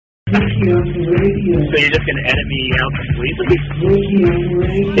So you're just gonna edit me out completely?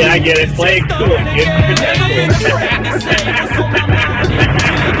 Yeah, I get it. Play it cool. Never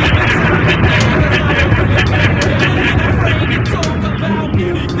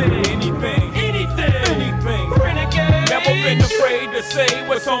been afraid to say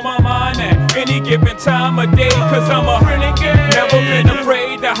what's on my mind at any given time of day, cause I'm a renegade. Never been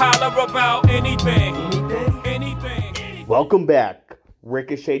afraid to holler about anything. Welcome back,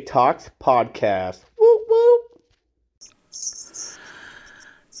 Ricochet Talks Podcast. Whoop, whoop.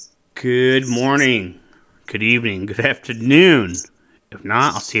 Good morning, good evening, good afternoon. If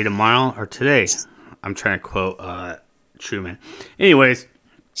not, I'll see you tomorrow or today. I'm trying to quote Truman. Anyways,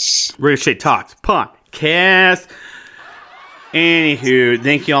 Ricochet Talks Podcast. Anywho,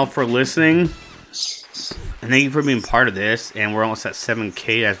 thank you all for listening. And thank you for being part of this. And we're almost at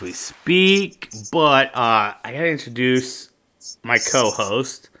 7K as we speak. But I got to introduce my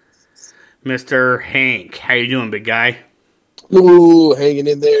co-host, Mr. Hank. How you doing, big guy? Ooh, hanging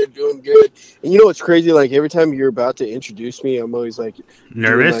in there, doing good. And you know what's crazy? Like, every time you're about to introduce me, I'm always, like...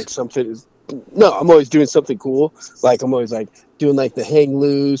 Nervous? Doing, like, something... No, I'm always doing something cool. Like, I'm always, like, doing, like, the hang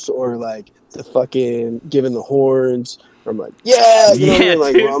loose or, like, the fucking giving the horns. I'm like, yeah, you know what I mean?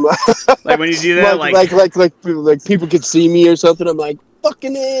 Like, well, I'm like when you do that, like people could see me or something. I'm like,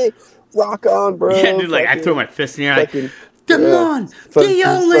 fucking it, rock on, bro. Yeah, dude, like, I throw my fist in the air, like, come on, the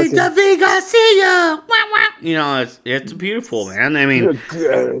only David Garcia. You know, it's beautiful, man. I mean,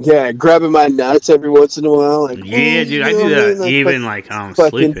 yeah, grabbing my nuts every once in a while. Like, yeah, dude, I do that like, even like I'm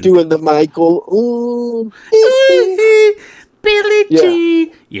fucking sleeping. Doing the Michael. Ooh, Billie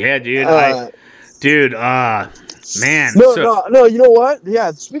Jean. Yeah, dude. Man. No, you know what?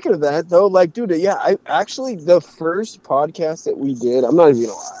 Yeah, speaking of that, though, like, dude, yeah, I actually, the first podcast that we did, I'm not even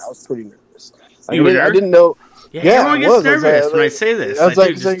gonna lie, I was pretty nervous. I didn't know. Yeah, everyone gets nervous when I say this. I was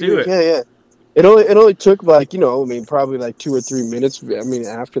like, just do it. Yeah. It only took, like, probably like 2 or 3 minutes,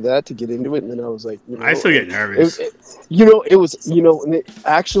 after that to get into it, and then I was like, I still get nervous.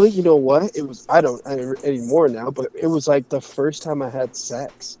 Actually, you know what? It was, I don't anymore now, but it was like the first time I had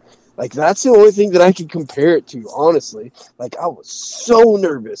sex. Like, that's the only thing that I can compare it to, honestly. Like, I was so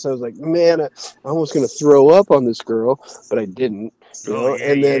nervous. I was like, man, I almost going to throw up on this girl, but I didn't.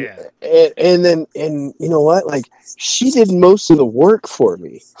 And then you know what? Like, she did most of the work for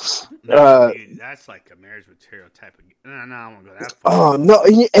me. No, dude, that's like a marriage material type of... No, I won't go that far. Oh, no,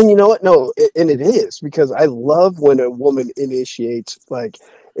 and you know what? No, and it is, because I love when a woman initiates, like,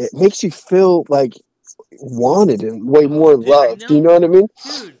 it makes you feel, like, wanted and way more loved. Do you know what I mean?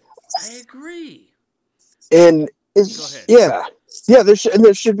 Dude. I agree. And it's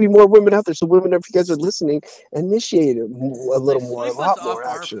there should be more women out there. So women, if you guys are listening, initiate it a lot more.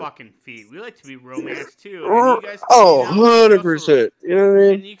 Actually, our fucking feet. We like to be romanced too. 100%. You know what I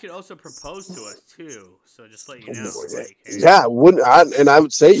mean? And you could also propose to us too. So just let you know. I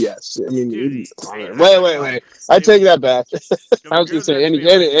would say yes. I mean, dude, wait. I take that back. I was gonna say any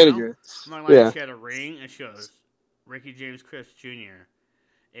girl. My wife, she had a ring, and she goes, Ricky James Chris Jr.,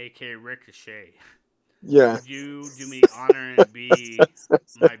 a.k.a. Ricochet. Yeah. Would you do me the honor and be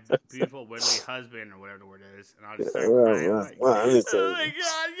my beautiful widdly husband, or whatever the word is? And I'll just start crying. Oh my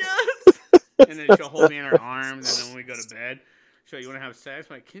God, yes! And then she'll hold me in her arms, and then when we go to bed, she'll like, you want to have sex?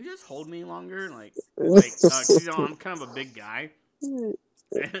 I'm like, can you just hold me longer? Like, I'm kind of a big guy. And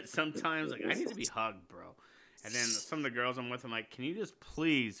sometimes, like, I need to be hugged, bro. And then some of the girls I'm with, I'm like, can you just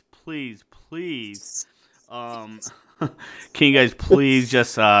please, can you guys please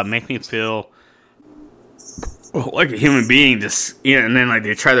just make me feel like a human being? Just and then like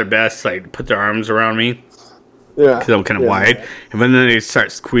they try their best, like put their arms around me, because I'm kind of wide, and then they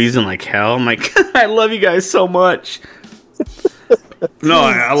start squeezing like hell. I'm like, I love you guys so much. No,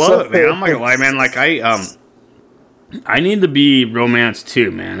 I love it, man. I'm not gonna lie, man. Like I need to be romanced too,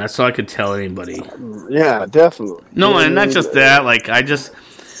 man. That's all I could tell anybody. Yeah, definitely. No, and not just that. Like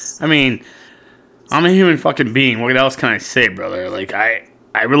I'm a human fucking being. What else can I say, brother? Like, I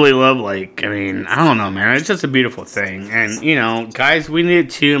really love, like, I don't know, man. It's just a beautiful thing. And, guys, we need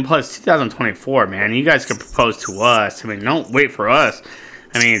to, and plus, 2024, man. You guys can propose to us. Don't wait for us.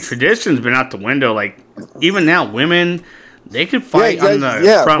 Tradition's been out the window. Like, even now, women, they could fight on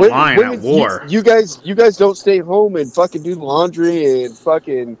the front line at war. You guys don't stay home and fucking do laundry and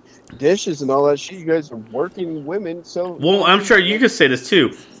fucking dishes and all that shit. You guys are working women, so... Well, I'm sure you could say this,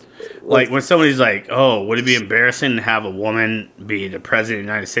 too. Like, when somebody's like, oh, would it be embarrassing to have a woman be the president of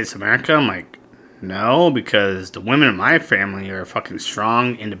the United States of America? I'm like, no, because the women in my family are fucking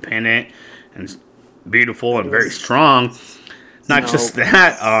strong, independent, and beautiful, and very strong. Not just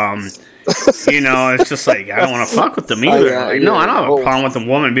that, You know, it's just like, I don't want to fuck with them either. I don't have a problem with a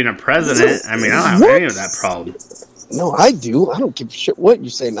woman being a president. I mean, I don't have any of that problem. No, I do. I don't give a shit what you're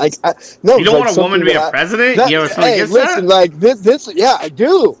saying. Like, no, you don't want a woman to be a president? You ever listen, that? Like this, yeah, I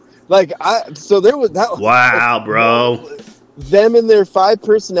do. Like, so there was that. Wow, bro. Them and their 5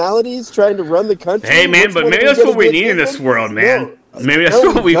 personalities trying to run the country. Hey, man, but maybe that's what we need in this world, man. Maybe that's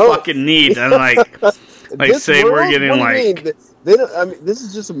what we fucking need. And like say world, we're getting like. They don't. I mean, this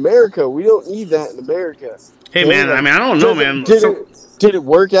is just America. We don't need that in America. Hey, man. I mean, I don't know, man. Did it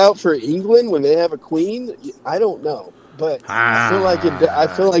work out for England when they have a queen? I don't know, but I feel like it. I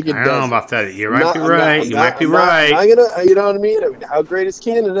feel like it. I don't know about that. You might be right. You might be right. I'm gonna, you know what I mean? How great is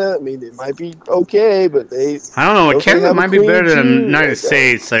Canada? I mean, it might be okay, but they. I don't know. Canada might be better than the United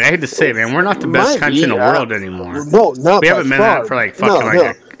States. Like, I hate to say it, man. We're not the best country in the world anymore. No, not. We haven't been that for like fucking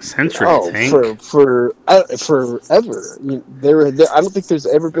like a century. I think. Forever. I don't think there's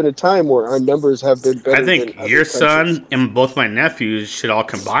ever been a time where our numbers have been better. I think than your son and both my nephews should all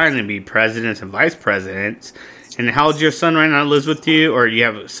combine and be presidents and vice presidents. And how old's your son right now? Lives with you, or you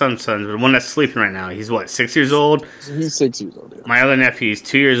have sons? But the one that's sleeping right now, he's what, 6 years old? He's 6 years old. Yeah. My other nephew is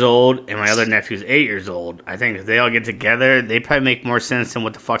 2 years old, and my other nephew is 8 years old. I think if they all get together, they probably make more sense than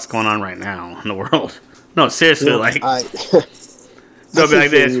what the fuck's going on right now in the world. No, seriously, they'll be like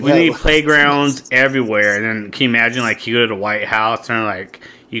this. We need playgrounds everywhere. And then can you imagine, like, you go to the White House and they're like,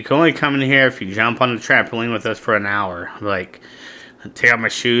 you can only come in here if you jump on the trampoline with us for an hour. Like, take out my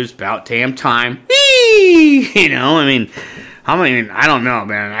shoes, about damn time. You know, I mean, I don't know,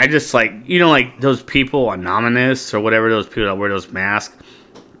 man. I just like, you know, like those people anonymous or whatever, those people that wear those masks.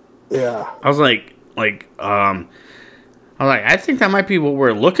 Yeah. I was like, I think that might be what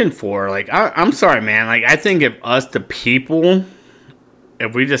we're looking for. Like, I'm sorry, man. Like, I think if us, the people,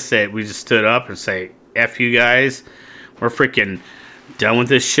 if we just stood up and say, F you guys, we're freaking done with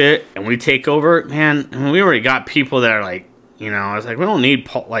this shit, and we take over, man, I mean, we already got people that are like, you know, it's like, we don't need,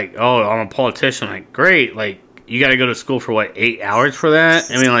 I'm a politician. Like, great. Like, you got to go to school for, 8 hours for that?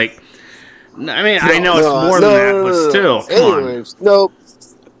 I mean, like, I know it's more than that, but still, Anyways, nope.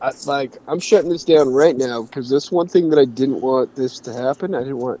 I'm shutting this down right now because that's one thing that I didn't want this to happen. I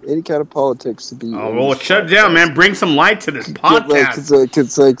didn't want any kind of politics to be. Oh, well, shut it down, man. Bring some light to this podcast.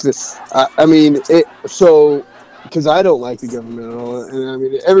 Because I don't like the government at all, and I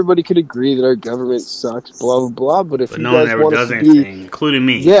mean everybody could agree that our government sucks, blah blah blah. But if no one ever does anything, including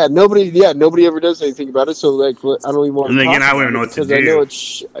me, nobody ever does anything about it. So like, I don't even want. And then again, I wouldn't know what to do. I know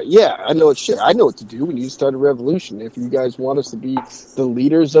it's I know it's shit. I know what to do. We need to start a revolution. If you guys want us to be the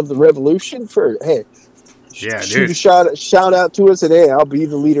leaders of the revolution, shoot a shout out to us, and hey, I'll be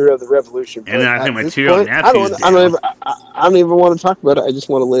the leader of the revolution. And then I think my 2-year-old nephew. I don't even want to talk about it. I just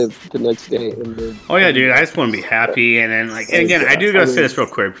want to live the next day. Oh yeah, dude! I just want to be happy, and then and again, I do gotta say this real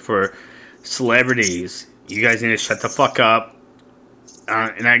quick for celebrities. You guys need to shut the fuck up,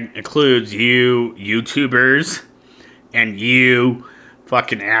 and that includes you YouTubers and you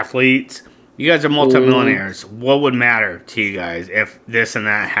fucking athletes. You guys are multimillionaires. What would matter to you guys if this and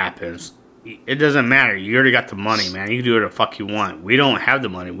that happens? It doesn't matter. You already got the money, man. You can do whatever the fuck you want. We don't have the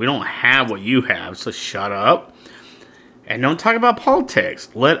money. We don't have what you have. So shut up. And don't talk about politics.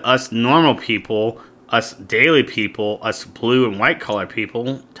 Let us normal people, us daily people, us blue and white collar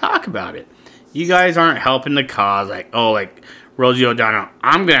people talk about it. You guys aren't helping the cause. Like Rosie O'Donnell,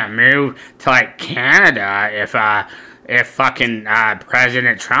 I'm going to move to Canada if fucking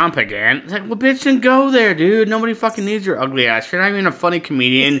President Trump again. It's like, well, bitch, then go there, dude. Nobody fucking needs your ugly ass. You're not even a funny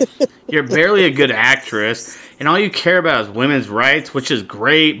comedian. You're barely a good actress. And all you care about is women's rights, which is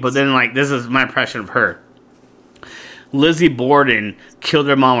great. But then, this is my impression of her. Lizzie Borden killed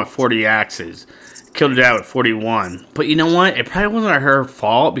her mom with 40 axes. Killed her dad with 41. But you know what? It probably wasn't her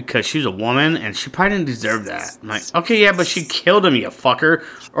fault because she's a woman and she probably didn't deserve that. I'm like, okay, yeah, but she killed him, you fucker.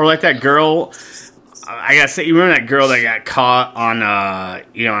 Or like that girl... I gotta say, you remember that girl that got caught on,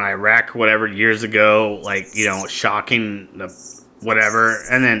 in Iraq or whatever years ago, shocking the whatever.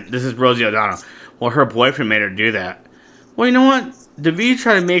 And then this is Rosie O'Donnell. Well, her boyfriend made her do that. Well, you know what? David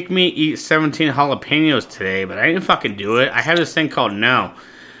tried to make me eat 17 jalapenos today, but I didn't fucking do it. I have this thing called no.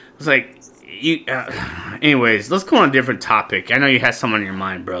 It's like, anyways, let's go on a different topic. I know you had someone in your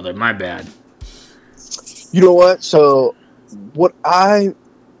mind, brother. My bad. You know what? So, what I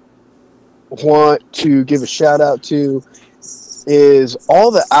want to give a shout out to is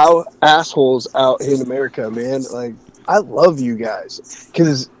all the assholes out in America, man. Like, I love you guys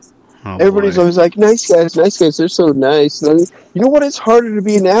because everybody's always like, nice guys, they're so nice. And you know what? It's harder to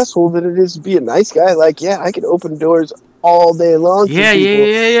be an asshole than it is to be a nice guy. Like, yeah, I can open doors all day long. Yeah. I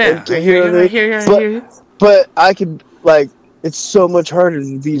hear you. But I could, it's so much harder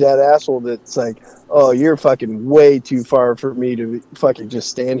to be that asshole that's like, oh, you're fucking way too far for me to fucking just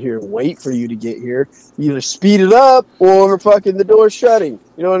stand here and wait for you to get here. You either speed it up or fucking the door's shutting.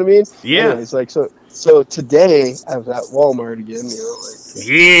 You know what I mean? Yeah. Anyways, like, so today I was at Walmart again, you know, like,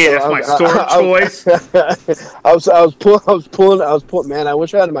 yeah, that's my store choice. I was pulling, man, I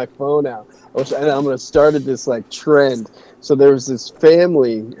wish I had my phone out. I'm going to start this like trend. So there was this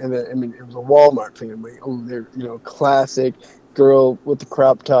family, and it was a Walmart family. Oh, they're, you know, classic girl with the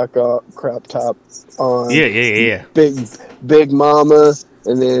crop top on. Yeah. Big mama,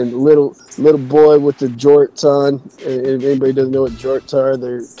 and then little boy with the jorts on. If anybody doesn't know what jorts are,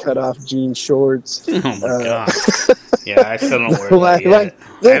 they're cut off jean shorts. Oh my god. Yeah, I still don't wear that yet.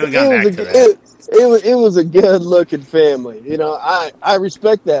 I haven't gone back to that. It was a good looking family. You know, I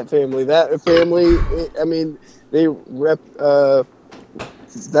respect that family. That family, I mean, they rep.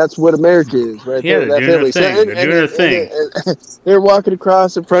 That's what America is, right? Yeah, there, they're doing their thing. They're walking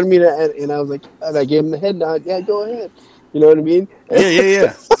across in front of me, and I was like, and I gave them the head nod. Yeah, go ahead. You know what I mean?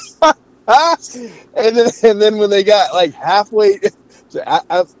 Yeah. and then when they got like halfway,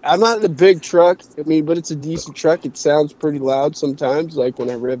 I'm not in a big truck. I mean, but it's a decent truck. It sounds pretty loud sometimes, like when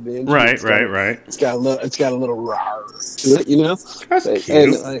I rev the engine. Right. It's got a little roar to it, you know. That's cute.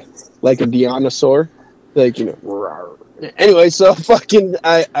 And like a dinosaur, like, you know. Roar. Anyway, so fucking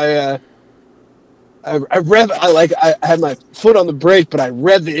I had my foot on the brake, but I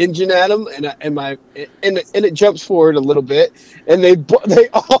rev the engine at them, and it jumps forward a little bit, and they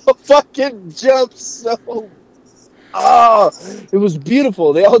all fucking jumped so. Oh, it was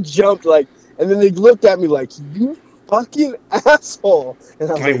beautiful. They all jumped like, and then they looked at me like, "You fucking asshole!"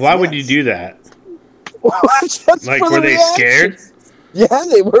 And I was like, why would you do that? Like, were they scared? Yeah,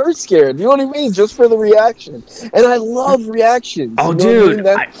 they were scared. You know what I mean? Just for the reaction. And I love reactions. Oh, you know dude.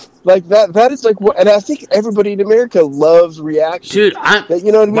 I mean? That is like what, and I think everybody in America loves reactions. Dude,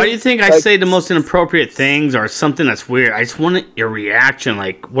 you know what I mean? Why do you think I say the most inappropriate things or something that's weird? I just want your reaction.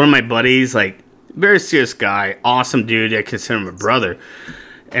 Like, one of my buddies, like, very serious guy, awesome dude. I consider him a brother.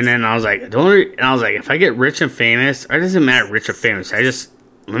 And then I was like, if I get rich and famous, it doesn't matter rich or famous.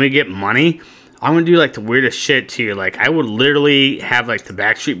 Let me get money. I'm going to do, like, the weirdest shit to you. Like, I would literally have, like, the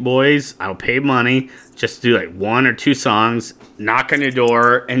Backstreet Boys. I'll pay money just to do, like, 1 or 2 songs, knock on your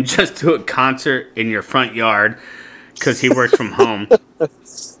door, and just do a concert in your front yard because he works from home.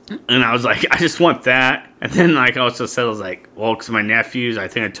 And I was like, I just want that. And then, like, I also said, I was like, well, because my nephews, I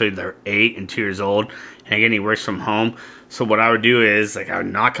think I told you they're 8 and 2 years old. And again, he works from home. So what I would do is, like, I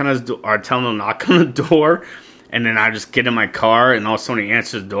would knock on his door, or tell him to knock on the door. And then I just get in my car, and all of a sudden he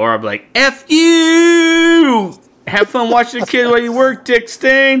answers the door. I'll be like, F you! Have fun watching the kids while you work, Dick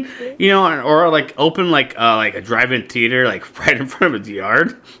Stain. You know, or like open like a drive-in theater, like right in front of his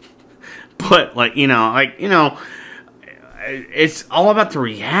yard. But it's all about the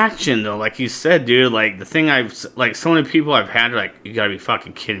reaction, though. Like you said, dude. Like the thing so many people I've had, like, you gotta be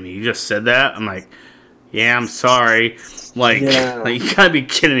fucking kidding me. You just said that. I'm like, yeah, I'm sorry. Like you gotta be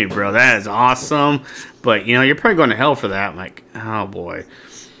kidding me, bro. That is awesome. But, you know, you're probably going to hell for that. I'm like, oh, boy.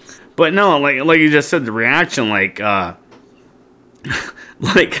 But, no, like you just said, the reaction, like, who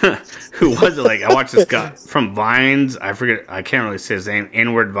was it? Like, I watched this guy from Vines. I forget. I can't really say his name.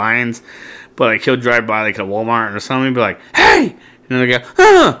 Inward Vines. But, like, he'll drive by, like, a Walmart or something and be like, hey! And then they go,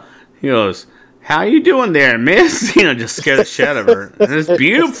 huh! He goes, how you doing there, miss? You know, just scare the shit out of her. And it's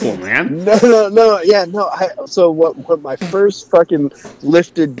beautiful, man. So what my first fucking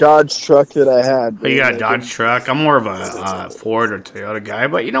lifted Dodge truck that I had. Oh, you got a Dodge truck? I'm more of a Ford or Toyota guy,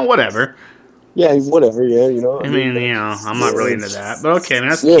 but, you know, whatever. Yeah, whatever, yeah, you know. I mean, you know, I'm not really into that. But, okay, man,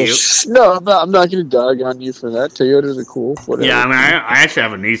 that's cute. No, I'm not going to dog on you for that. Toyotas are cool, whatever. Yeah, I mean, I actually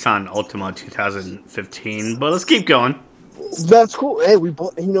have a Nissan Altima 2015, but let's keep going. That's cool. Hey, we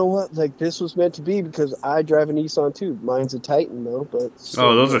both. You know what? Like, this was meant to be because I drive a Nissan too. Mine's a Titan though, but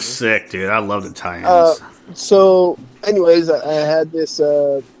those are sick, dude. I love the Titans. So, anyways, I had this.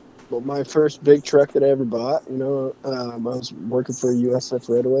 My first big truck that I ever bought. You know, I was working for USF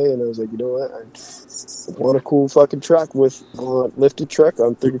right away, and I was like, you know what? I want a cool fucking truck with lifted truck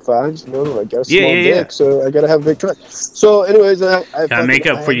on 35s. You know, I got a small dick, so I got to have a big truck. So, anyways, I gotta make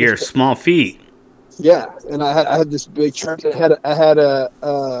up for your small feet. Yeah, and I had this big truck. I had a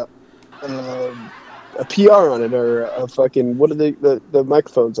PR on it, or a fucking, what are the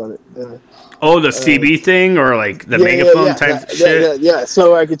microphones on it? The CB thing, or like the megaphone type shit. Yeah.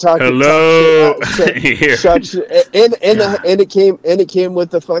 So I could talk. Hello. And it came with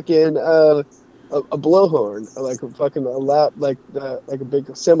the fucking a blowhorn, like a fucking like a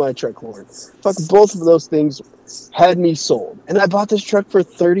big semi truck horn. Fucking both of those things had me sold, and I bought this truck for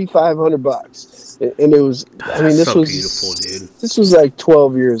 $3,500, and it was. I mean, this so was beautiful, dude. This was like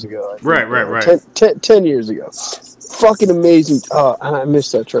 12 years ago. Right. 10 years ago. Fucking amazing. Oh, I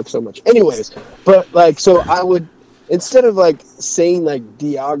miss that truck so much. Anyways, but like, so I would, instead of like saying like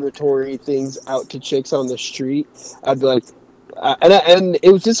derogatory things out to chicks on the street, I'd be like, and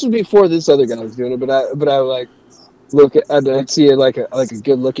this was before this other guy was doing it, but I would like look at, I'd see it like a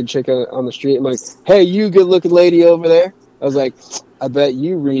good looking chick on the street. I'm like, hey, you good looking lady over there. I was like, I bet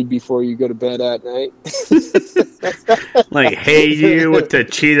you read before you go to bed at night. Like, hey, you with the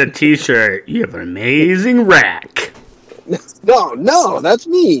cheetah t-shirt, you have an amazing rack. No, that's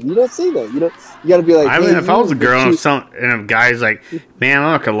mean. You don't say that. You got to be like. I mean, if I was a girl and a guy's like, man, I'm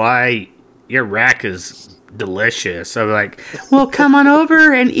not gonna lie, your rack is delicious. I'd be like, well, come on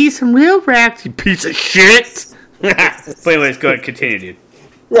over and eat some real racks, you piece of shit. But anyways, go ahead, continue, dude.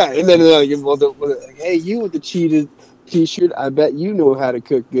 Right, and then like, hey, you with the cheetah t-shirt, I bet you know how to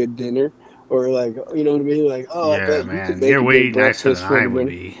cook good dinner, or like, you know what I mean? Like, oh, yeah, I bet man, you could make you're a way good nicer breakfast than for I the would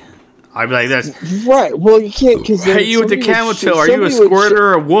dinner. be. I'd be like, that's right. Well, you can't because are you with the camel toe? Are you a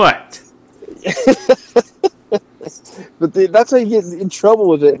squirter or what? But that's how you get in trouble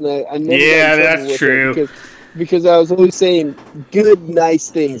with it, and I never. Yeah, that's true. Because I was always saying good, nice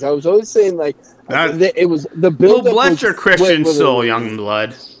things. I was always saying like it was the build. Well, bless your Christian soul, young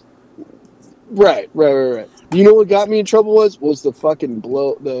blood. Right. You know what got me in trouble was the fucking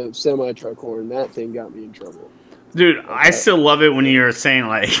the semi truck horn. That thing got me in trouble. Dude, I still love it when you were saying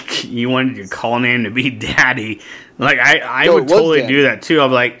like you wanted your call name to be Daddy. Like I would totally do that too. I'd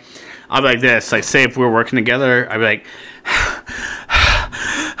be like this. Like say if we were working together, I'd be like,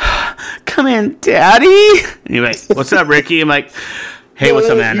 come in, Daddy. And you're like, what's up, Ricky? I'm like, hey, what's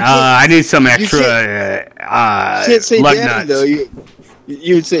up, man? I need some extra can't say lug Daddy nuts. though.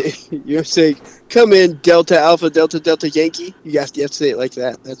 You'd say, come in, Delta Alpha Delta Delta Yankee. You have to say it like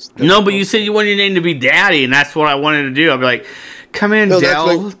that. That's no, but you said you wanted your name to be Daddy, and that's what I wanted to do. I'd be like, come in,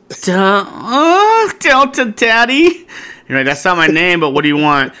 Delta Daddy. You're like, that's not my name, but what do you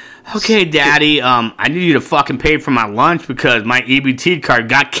want? Okay, Daddy, I need you to fucking pay for my lunch because my EBT card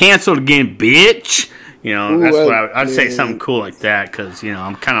got canceled again, bitch. You know, that's what I'd say something cool like that because, you know,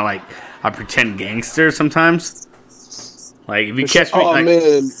 I'm kind of like a pretend gangster sometimes. Like, if you catch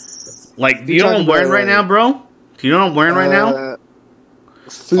me, like, do you know what I'm wearing right now, bro? Do you know what I'm wearing right now?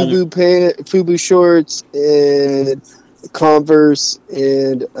 FUBU shorts and Converse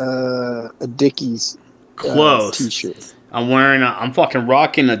and a Dickies t-shirt. I'm fucking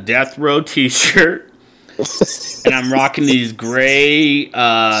rocking a Death Row t-shirt. And I'm rocking these gray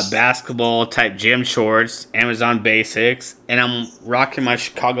basketball type gym shorts, Amazon Basics, and I'm rocking my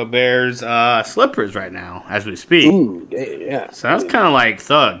Chicago Bears slippers right now as we speak. Ooh, yeah. So that's kind of like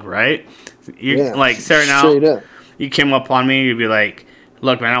thug, right? Like starting out, you came up on me, you'd be like,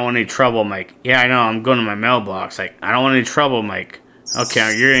 "Look, man, I don't want any trouble." I'm like, "Yeah, I know. I'm going to my mailbox." Like, I don't want any trouble. I'm like,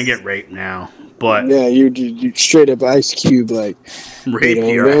 "Okay, you're gonna get raped now." But yeah, you straight up Ice Cube, like rape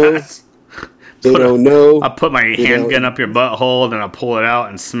your ass. They don't know. I'll put my handgun up your butthole, then I'll pull it out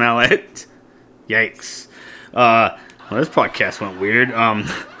and smell it. Yikes. Well, this podcast went weird. No,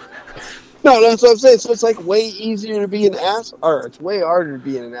 that's what I'm saying. So it's like way easier to be an asshole, or it's way harder to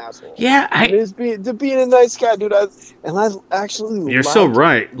be an asshole. Yeah, to being a nice guy, dude. I actually. You're so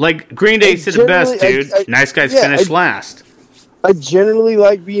right. Like Green Day said the best, dude. Nice guys finish last. I generally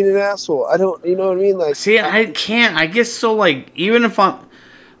like being an asshole. I don't, you know what I mean? Like, see, I can't. I get so like, even if I'm.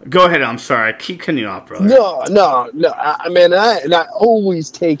 Go ahead. I'm sorry. I keep cutting you off, brother. No. I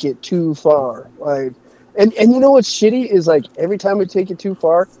always take it too far. Like, and you know what's shitty is like every time I take it too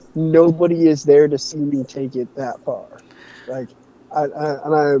far, nobody is there to see me take it that far. Like,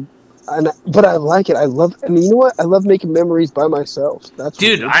 but I like it. I love, and you know what? I love making memories by myself. That's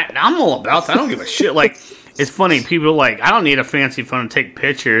dude. I'm all about that. I don't give a shit. Like, it's funny. People like, I don't need a fancy phone to take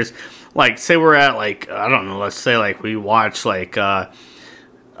pictures. Like, say we're at like, I don't know. Let's say like we watch like.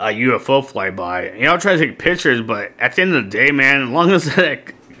 A UFO flyby. You know, I'll try to take pictures, but at the end of the day, man, as long as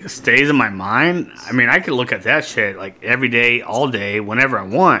it stays in my mind, I mean, I can look at that shit like every day, all day, whenever I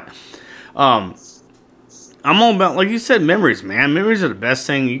want. I'm all about, like you said, memories, man. Memories are the best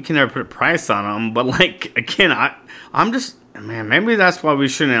thing. You can never put a price on them. But like, again, I'm just, man, maybe that's why we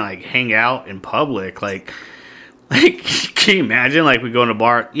shouldn't like hang out in public. Like, can you imagine? Like, we go in a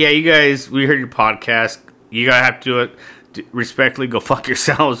bar. Yeah, you guys, we heard your podcast. You gotta have to do it. Respectfully, go fuck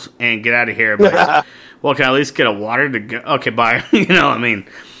yourselves and get out of here. But well, can I at least get a water to go? Okay, bye. You know what I mean?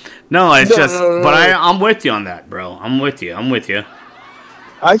 No, it's just. No. But I'm with you on that, bro. I'm with you.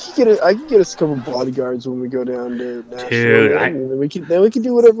 I could get us a couple bodyguards when we go down to Nashville. Dude, and then we can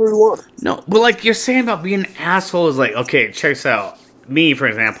do whatever we want. No, but like you're saying about being an asshole is like, okay, check this out. Me, for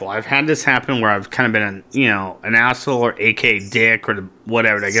example, I've had this happen where I've kind of been an asshole or AK dick or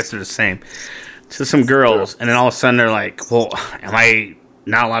whatever. I guess they're the same to some girls, and then all of a sudden they're like, "Well, am I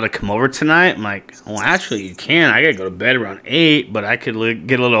not allowed to come over tonight?" I'm like, "Well, actually, you can. I gotta go to bed around 8, but I could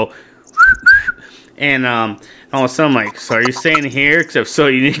get a little." And all of a sudden, I'm like, "So are you staying here? Because if so,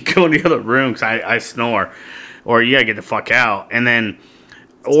 you need to go in the other room because I snore, or you gotta get the fuck out." And then,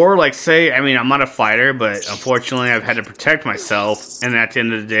 or like say, I mean, I'm not a fighter, but unfortunately, I've had to protect myself. And at the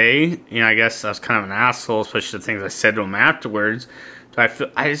end of the day, I guess I was kind of an asshole, especially the things I said to him afterwards.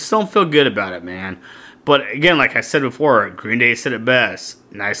 So I just don't feel good about it, man. But again, like I said before, Green Day said it best: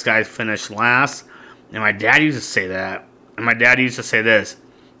 "Nice guys finish last." And my dad used to say that. And my dad used to say this: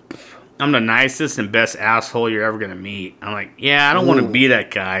 "I'm the nicest and best asshole you're ever gonna meet." I'm like, yeah, I don't want to be that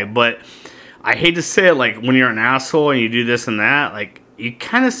guy, but I hate to say it. Like when you're an asshole and you do this and that, like you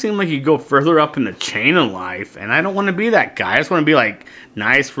kind of seem like you go further up in the chain of life, and I don't want to be that guy. I just want to be like,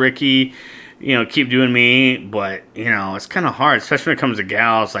 nice, Ricky. Keep doing me, but, it's kind of hard, especially when it comes to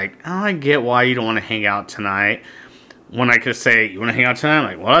gals. Like, oh, I get why you don't want to hang out tonight. When I could say, you want to hang out tonight? I'm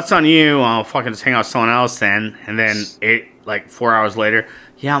like, well, that's on you. I'll fucking just hang out with someone else then. And then 4 hours later,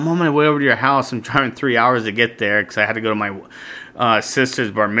 yeah, I'm on my way over to your house. I'm driving 3 hours to get there because I had to go to my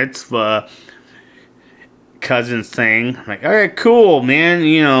sister's bar mitzvah cousin's thing. I'm like, all right, cool, man,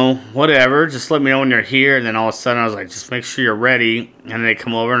 whatever, just let me know when you're here. And then all of a sudden I was like, just make sure you're ready. And they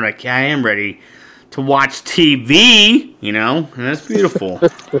come over and like, yeah, I am ready to watch TV, and that's beautiful.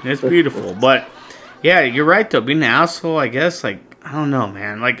 It's beautiful. But yeah, you're right though, being an asshole, I guess, like, I don't know,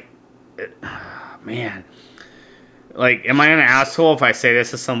 man, like, man, like, am I an asshole if I say this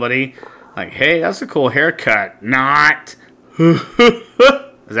to somebody, like, hey, that's a cool haircut? Not. Does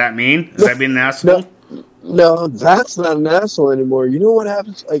that mean? Does that mean an asshole? No, that's not an asshole anymore. You know what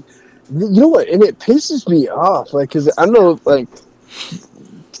happens? Like, you know what? And it pisses me off. Like, because I know, like,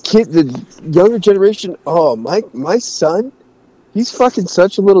 the younger generation. Oh, my son, he's fucking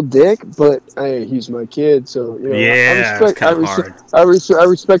such a little dick. But he's my kid, so yeah, I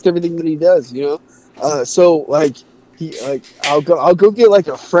respect everything that he does. So like. I'll go get like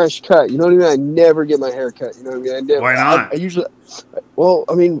a fresh cut. You know what I mean? I never get my hair cut. You know what I mean? Why not? I usually,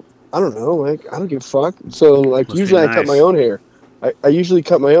 I mean, I don't know. Like, I don't give a fuck. So like, usually I cut my own hair. I usually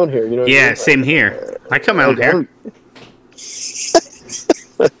cut my own hair. You know? Yeah, I mean? Same here. I cut my own hair.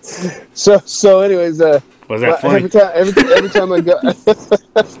 So anyways, was that funny? Every time I go,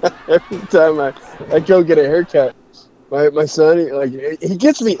 every time I go get a haircut, my son, he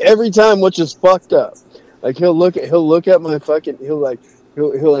gets me every time, which is fucked up. Like he'll look at my fucking he'll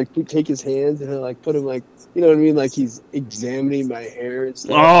take his hands and he'll like put him like, you know what I mean, like he's examining my hair and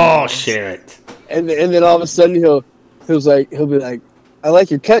stuff. Oh shit! And then all of a sudden he'll be like, I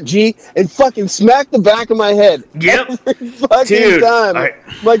like your cut, G, and fucking smack the back of my head. Yep. Every fucking time.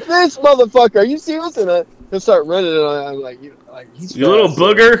 Like, this motherfucker, are you serious? And he'll start running, and I'm like, he's you little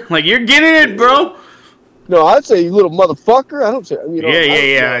booger, like you're getting it, bro. No, I'd say you little motherfucker. I don't say.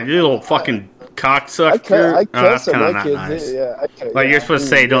 Yeah. You little fucking cocksucker. I cuss that's kind of not kids. nice. Yeah, like you're supposed to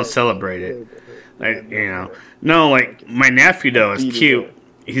say, don't celebrate it. Like, no, like my nephew though is cute.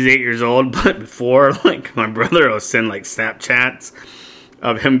 He's 8 years old, but before, like, my brother will send like Snapchats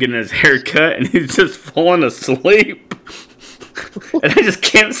of him getting his hair cut, and he's just falling asleep. And I just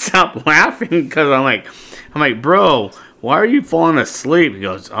can't stop laughing because I'm like, bro, why are you falling asleep? He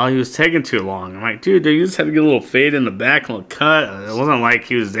goes, oh, he was taking too long. I'm like, dude, you just had to get a little fade in the back, a little cut. It wasn't like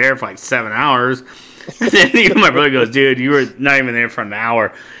he was there for like 7 hours. And then even my brother goes, dude, you were not even there for an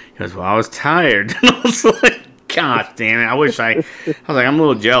hour. He goes, well, I was tired. And I was like, gosh damn it. I was like, I'm a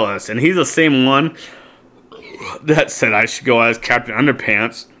little jealous. And he's the same one that said I should go as Captain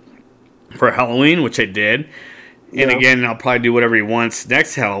Underpants for Halloween, which I did. And again, I'll probably do whatever he wants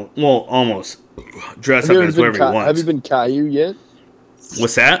next Halloween. Well, almost dress up as whatever he wants. Have you been Caillou yet?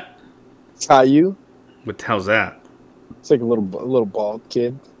 What's that? Caillou. What the hell's that? It's like a little bald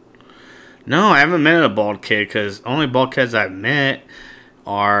kid. No, I haven't met a bald kid because only bald kids I've met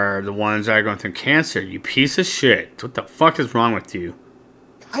are the ones that are going through cancer. You piece of shit. What the fuck is wrong with you?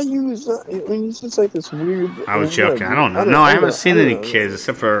 He's just like this weird. I was joking. I don't know. No, I haven't seen any kids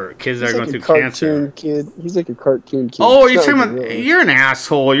except for kids that are going through cancer. Kid. He's like a cartoon kid. Oh, you're talking about? You're an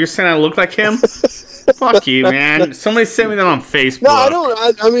asshole. You're saying I look like him? Fuck you, man. Somebody sent me that on Facebook. No, I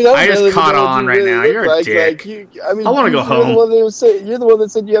don't. I mean, I just really caught on right now. You're a dick. I want to go home. You're the one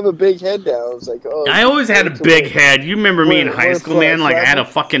that said you have a big head now. I was like, oh. I always had a big head. You remember me in high school, man? Like I had a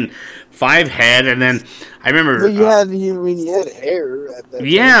fucking 5 head, and then I remember. But you had hair at that.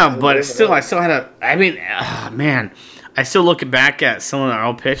 Yeah, time. but I still had a. I mean, man, I still look back at some of the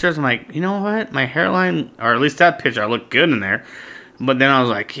old pictures. I'm like, you know what? My hairline, or at least that picture, I look good in there. But then I was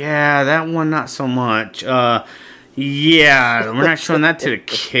like, yeah, that one not so much. Yeah, we're not showing that to the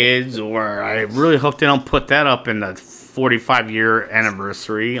kids, or I really hope they don't put that up in the 45-year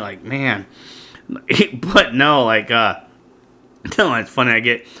anniversary. Like, man. But no, like, no, it's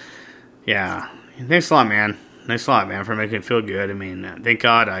funny. Yeah. Thanks a lot, man. Thanks a lot, man, for making me feel good. I mean, thank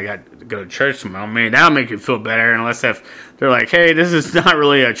God I got to go to church tomorrow. Man, that'll make you feel better, unless if they're like, hey, this is not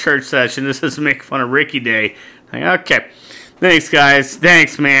really a church session. This is make fun of Ricky Day. Like, okay. Thanks, guys.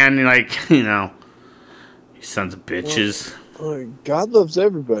 Thanks, man. Like, you know. You sons of bitches. Well, God loves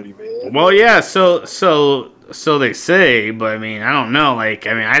everybody, man. Well, yeah, so they say, but I mean, I don't know. Like,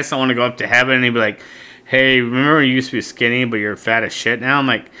 I mean, I just don't want to go up to heaven and he'd be like, hey, remember you used to be skinny, but you're fat as shit now? I'm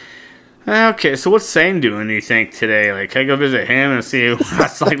like, okay, so what's Satan doing, do you think, today? Like, can I go visit him and see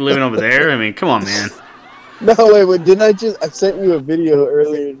what's like living over there? I mean, come on, man. No, wait, didn't I sent you a video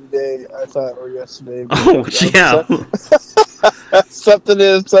earlier today, I thought, or yesterday. Oh, yeah. Something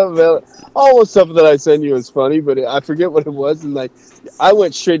else. Almost something that I sent you was funny, but I forget what it was, and like I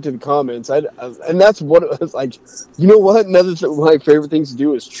went straight to the comments. And that's what it was like. You know what? Another one of my favorite things to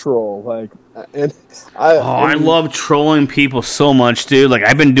do is troll. Like, and I love trolling people so much, dude. Like,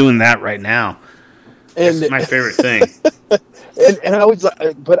 I've been doing that right now. And it's my favorite thing. and I was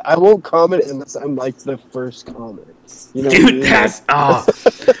like, but I won't comment unless I'm like the first comment. You know, dude, that's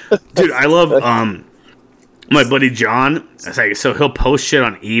dude. I love my buddy John. It's like, so he'll post shit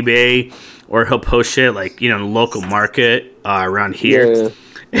on eBay, or he'll post shit like, you know, in the local market around here. Yeah.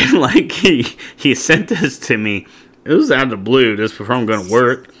 And like he sent this to me. It was out of the blue, just before I'm going to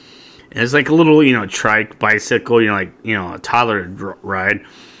work. And it's like a little, you know, trike bicycle, you know, like, you know, a toddler ride.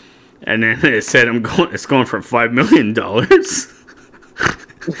 And then it said, it's going for $5 million.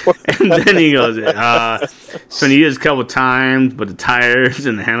 And then he goes, it's been used a couple times, but the tires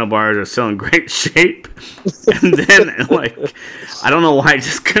and the handlebars are still in great shape. And then, like, I don't know why I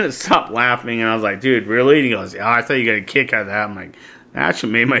just couldn't stop laughing. And I was like, dude, really? And he goes, oh, I thought you got a kick out of that. I'm like, that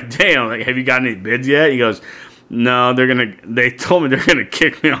actually made my day. I'm like, have you got any bids yet? He goes, no, they told me they're going to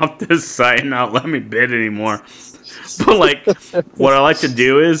kick me off this site and not let me bid anymore. But, like, what I like to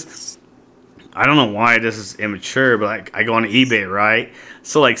do is, I don't know why this is immature, but like I go on eBay, right?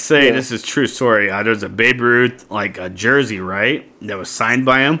 So like, say this is true story. There's a Babe Ruth like a jersey, right? That was signed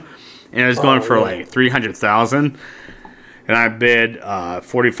by him, and it was going for like $300,000, and I bid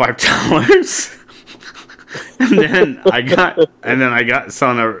 $45. And then I got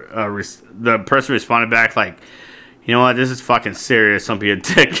the person responded back like, you know what, this is fucking serious. Don't be a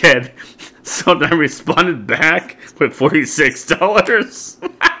dickhead. So then I responded back with $46.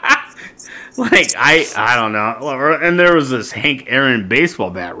 Like, I don't know. And there was this Hank Aaron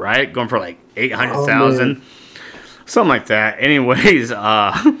baseball bat, right? Going for like $800,000. Something like that. Anyways,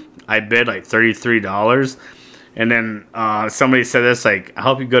 I bid like $33. And then somebody said this, like, I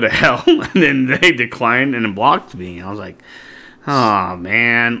hope you go to hell. And then they declined and blocked me. And I was like, oh,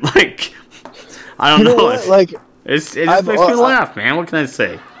 man. Like, I don't know. Like, it just makes me laugh, man. What can I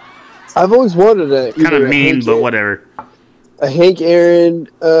say? I've always wanted a... Kind of mean, but whatever. A Hank Aaron...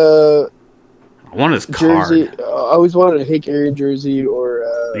 I want his jersey. card. I always wanted a Hank Aaron jersey, or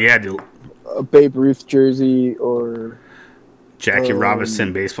dude. A Babe Ruth jersey, or Jackie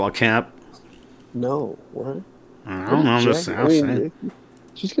Robinson baseball cap. No, what? I don't know. I'm just saying.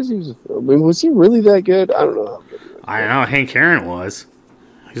 Just because he was, was he really that good? I don't know how good he was. I know Hank Aaron was.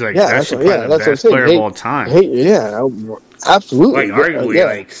 He's like, that's the best player of all time. Absolutely. Like, arguably,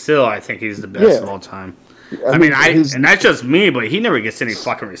 like, still, I think he's the best of all time. I mean, and that's just me, but he never gets any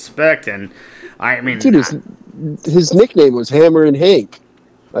fucking respect. And I mean, dude, his nickname was Hammer and Hank.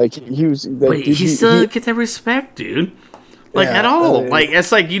 Like, he was. But he still didn't get that respect, dude. Like, at all. I mean, like,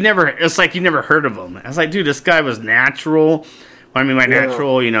 it's like you never heard of him. It's like, dude, this guy was natural. I mean, by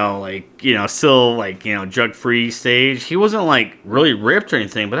natural, still, like, drug free stage. He wasn't like really ripped or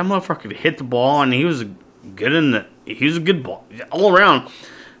anything, but that motherfucker could hit the ball, and he was good he was a good ball all around.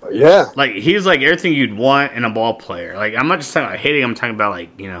 Yeah. Like, he's like everything you'd want in a ball player. Like, I'm not just talking about hitting, I'm talking about, like,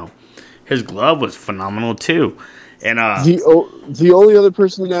 his glove was phenomenal too. And the only other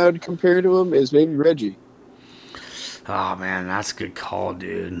person that I would compare to him is maybe Reggie. Oh man, that's a good call,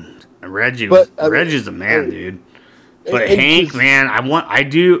 dude. Reggie's the man, dude. But Hank, man,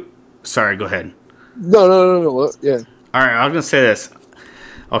 sorry, go ahead. No. Yeah. All right, I was gonna say this.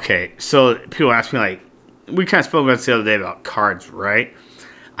 Okay, so people ask me, like, we kind of spoke about this the other day about cards, right?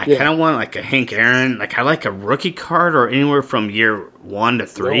 I kind of want like a Hank Aaron. Like I like a rookie card or anywhere from year 1 to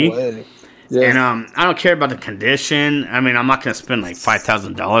 3. No way. Yeah. And I don't care about the condition. I mean, I'm not going to spend like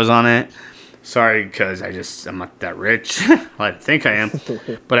 $5,000 on it. Sorry, because I'm not that rich. I think I am.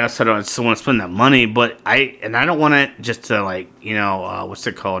 But I also don't still want to spend that money. But I don't want it just to like, what's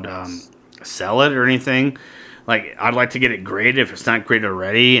it called? Sell it or anything. Like, I'd like to get it graded if it's not graded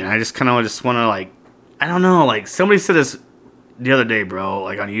already. And I just kind of just want to like, I don't know. Like somebody said this the other day, bro,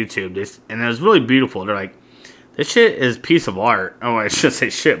 like on YouTube. And it was really beautiful. They're like, this shit is a piece of art. Oh, I should say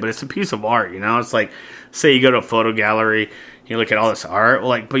shit, but it's a piece of art, It's like, say you go to a photo gallery, you look at all this art,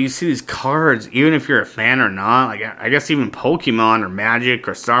 but you see these cards, even if you're a fan or not, like, I guess even Pokemon or Magic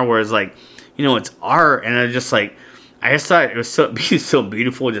or Star Wars, like, it's art, and it's just like, I just thought it was so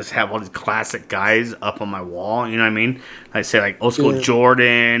beautiful to just have all these classic guys up on my wall, you know what I mean? I say, like, old school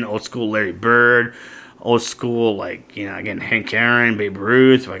Jordan, old school Larry Bird, old school, like, again, Hank Aaron, Babe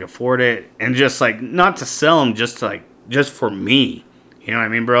Ruth, if I could afford it. And just, like, not to sell them, just for me. You know what I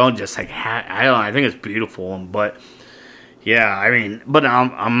mean, bro? Just, like, I don't know. I think it's beautiful. But, yeah, I mean, but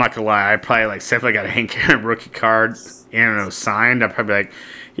I'm not going to lie. I probably, like, say if I got a Hank Aaron rookie card and it was signed, I'd probably be like,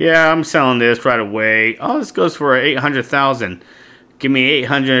 yeah, I'm selling this right away. Oh, this goes for $800,000. Give me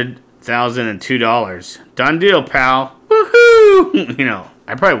 $800,000 and $2. Done deal, pal. Woohoo!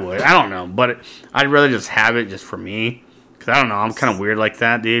 I probably would. I don't know. But I'd rather just have it just for me. Because I don't know. I'm kind of weird like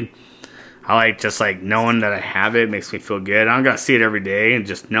that, dude. I like just like knowing that I have it makes me feel good. I don't got to see it every day. And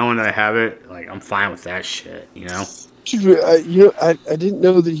just knowing that I have it, like, I'm fine with that shit, I didn't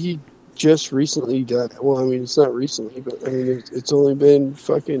know that he just recently got. Well, I mean, it's not recently, but I mean, it's only been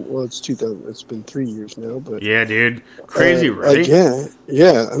it's 2000. It's been 3 years now, but. Yeah, dude. Crazy, right?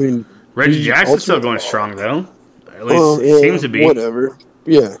 Yeah. I mean. Reggie Jackson's still going strong, though. At least it seems to be. Whatever.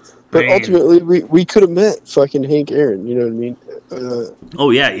 Yeah. But ultimately, we could have met fucking Hank Aaron. You know what I mean? Oh,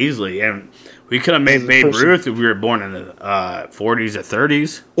 yeah, easily. And we could have made Babe Ruth if we were born in the 40s or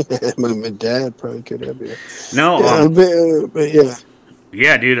 30s. My dad probably could have. Yeah. No. But yeah.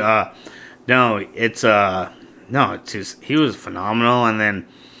 Yeah, dude. No, it's just, he was phenomenal. And then,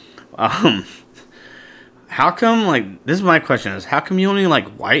 how come, like, this is my question is, how come you only like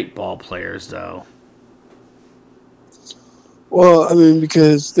white ball players, though? Well, I mean,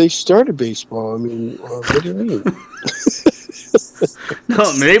 because they started baseball. I mean, what do you mean?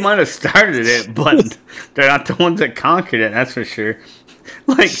 No, they might have started it, but they're not the ones that conquered it. That's for sure.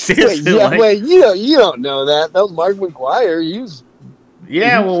 Like seriously, you don't know that. That was Mark McGwire. He was.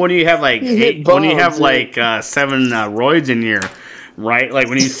 Yeah, well, when you have like 7 roids in your right, like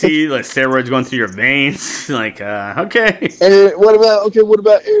when you see like steroids going through your veins, like okay. And what about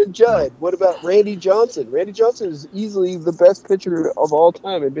Aaron Judd? What about Randy Johnson? Randy Johnson is easily the best pitcher of all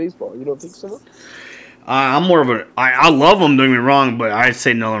time in baseball. You don't think so? I'm more of a. I love him. Don't get me wrong, but I'd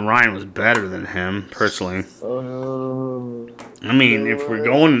say Nolan Ryan was better than him personally. I mean, if we're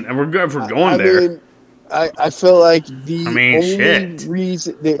going there. I feel like the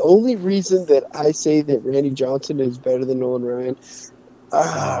only reason that I say that Randy Johnson is better than Nolan Ryan,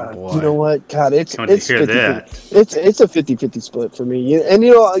 you know what? God, it's 50-50. It's a 50-50 split for me. And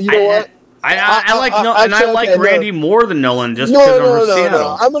you know what? I like Randy more than Nolan just because I'm from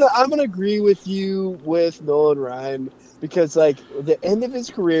Seattle. I'm gonna agree with you with Nolan Ryan because like the end of his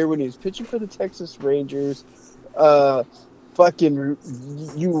career when he was pitching for the Texas Rangers,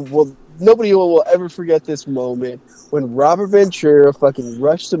 nobody will ever forget this moment when Robert Ventura fucking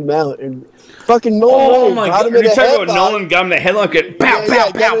rushed him out and fucking Nolan got him in the headlock. Nolan got him the headlock at pow,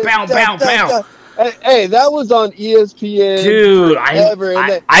 pow, pow. Hey, that was on ESPN. Dude, I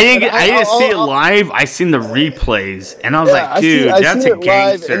didn't see it live. I seen the replays, and I was like, dude, that's a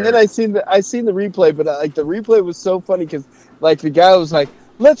gangster. And then I seen the replay, but like the replay was so funny because like the guy was like,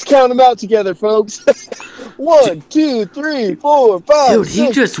 let's count them out together, folks. 1, 2, 3, 4, 5. Dude, 6,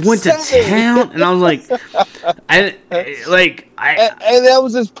 he just went 7. To town, and I was like, and that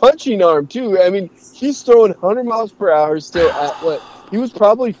was his punching arm too. I mean, he's throwing 100 miles per hour still at what? He was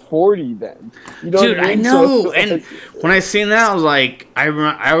probably 40 then. You know dude, what I mean? I know. And when I seen that, I was like,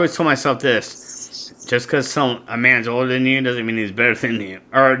 I always told myself this: just because a man's older than you doesn't mean he's better than you,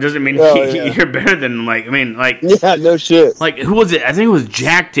 or doesn't mean you're better than him. Like, I mean, like, yeah, no shit. Like, who was it? I think it was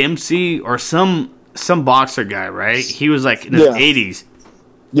Jack Dempsey or some boxer guy, right? He was like in his 80s.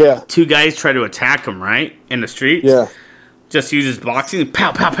 Yeah. 2 guys try to attack him, right, in the streets. Yeah. Just uses boxing,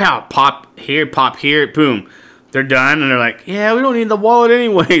 pow, pow, pow, pop here, boom. They're done, and they're like, yeah, we don't need the wallet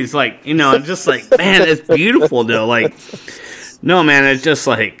anyways. Like, just like, man, it's beautiful, though. Like, No, man, it's just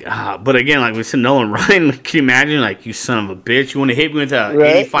like, but again, like we said, Nolan Ryan, can you imagine, like, you son of a bitch, you want to hit me with a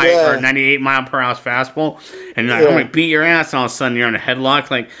 85 or 98 mile per hour fastball, and you're like, I'm going to beat your ass, and all of a sudden you're in a headlock,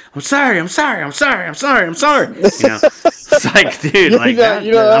 like, I'm sorry. You know, it's like, dude, like,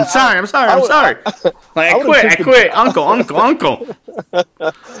 I'm sorry. Like, I quit, uncle. I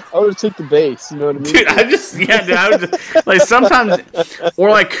would have took the base, you know what I mean? Dude, I would just, like, sometimes,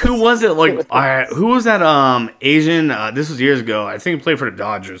 or like, who was it, like, who was that, Asian, this was years ago, I think he played for the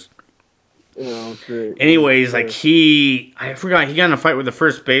Dodgers. Oh, great. Anyways, like, I forgot, he got in a fight with the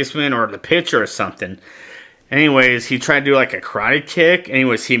first baseman or the pitcher or something. Anyways, he tried to do, like, a karate kick.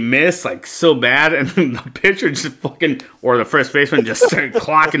 Anyways, he missed, like, so bad, and the pitcher just or the first baseman just started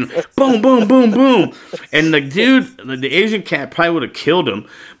clocking, boom, boom, boom, boom. And the dude, the Asian cat probably would have killed him,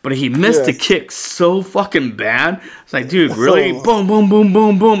 but he missed the kick so fucking bad. It's like, dude, really? Boom, boom, boom,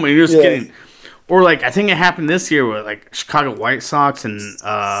 boom, boom. And you're just getting... Or, like, I think it happened this year with, like, Chicago White Sox and...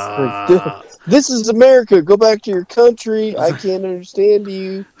 This is America. Go back to your country. I can't understand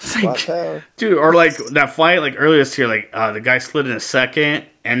you. Like, dude, or, like, that fight, like, earlier this year, like, the guy slid in a second,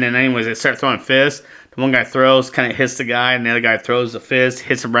 and then anyways, they start throwing fists. The one guy throws, kind of hits the guy, and the other guy throws the fist,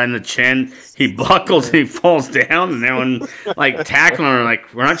 hits him right in the chin. He buckles, and he falls down, and everyone, like, tackling him,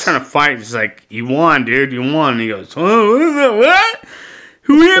 like, we're not trying to fight. It's like, you won, dude. You won. And he goes, oh, what?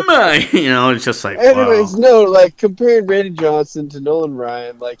 Who am I? You know, it's just like. Anyways, no, like comparing Randy Johnson to Nolan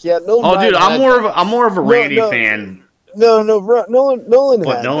Ryan, like Nolan. Oh, dude, I'm more of a Randy fan. No, Nolan.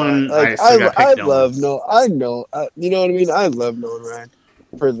 But Nolan, like, I love Nolan. I know, you know what I mean. I love Nolan Ryan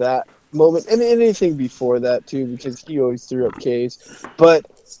for that moment and anything before that too, because he always threw up Ks. But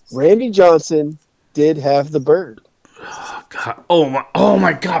Randy Johnson did have the bird. Oh God! Oh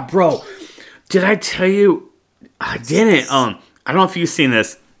my God, bro! Did I tell you? I didn't. I don't know if you've seen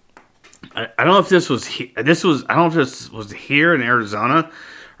this. I don't know if this was I don't know if this was here in Arizona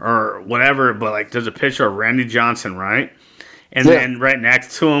or whatever, but like there's a picture of Randy Johnson, right? And then right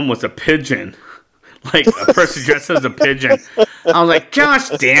next to him was a pigeon. Like a person dressed as a pigeon. I was like, gosh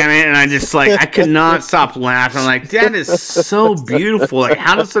damn it. And I just like, I could not stop laughing. I'm like, that is so beautiful. Like,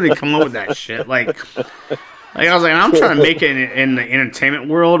 how does somebody come up with that shit? Like I was like, I'm trying to make it in the entertainment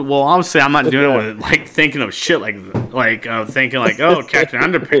world. Well, obviously, I'm not doing it with like thinking of shit like thinking like, oh, Captain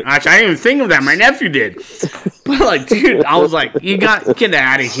Underpants. Actually, I didn't even think of that. My nephew did. But like, dude, I was like, get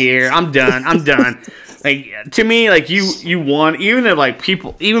out of here. I'm done. Like to me, like you won. Even if like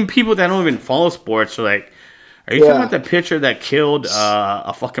people that don't even follow sports are like, are you talking about the pitcher that killed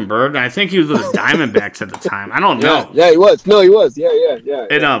a fucking bird? And I think he was with the Diamondbacks at the time. I don't know. Yeah, he was. No, he was. Yeah.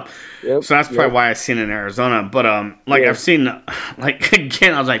 And so that's probably why I seen it in Arizona. But I've seen like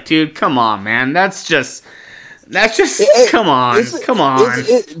again, I was like, dude, come on, man. That's just come on.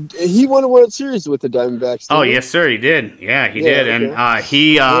 He won a World Series with the Diamondbacks. Oh yes, sir, he did. Yeah, he did. And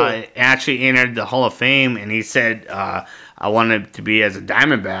he actually entered the Hall of Fame, and he said, I wanted to be as a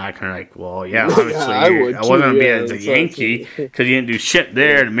Diamondback, and I'm like, well, yeah, obviously, I wasn't going to be as a Yankee because you didn't do shit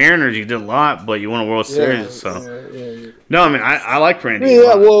there. The Mariners, you did a lot, but you won a World Series, so. No, I mean, I like Randy.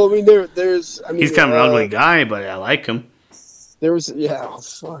 Yeah, well, I mean, there's. I mean, he's kind of an ugly guy, but I like him. There was,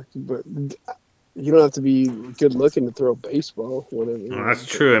 but you don't have to be good looking to throw a baseball, whatever. Well, that's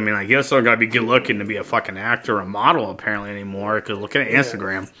true. I mean, like, you also got to be good looking to be a fucking actor or a model, apparently, anymore, because look at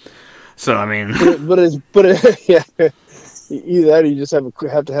Instagram. So, I mean. Yeah. Either that or you just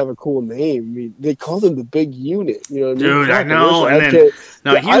have to have a cool name. I mean, they called him the Big Unit. You know what I mean? Dude, I know. And then,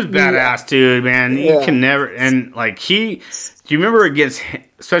 he was badass, dude, man. You can never. And, like, do you remember against,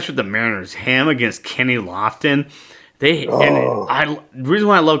 especially with the Mariners, him against Kenny Lofton? The reason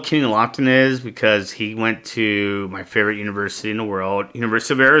why I love Kenny Lofton is because he went to my favorite university in the world,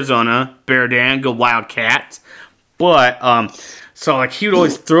 University of Arizona, Bear Dan, go Wildcats. But, so, like, he would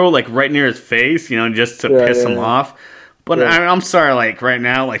always throw, like, right near his face, you know, just to piss him off. But I'm sorry, like right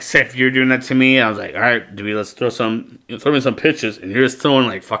now, like say if you're doing that to me, I was like, all right, let's throw me some pitches, and you're just throwing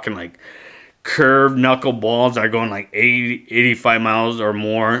like fucking like curved knuckle balls that are going like 80, 85 miles or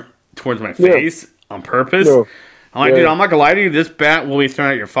more towards my face on purpose. No. I'm like, dude, I'm not gonna lie to you, this bat will be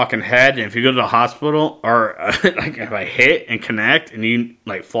thrown at your fucking head, and if you go to the hospital or like if I hit and connect and you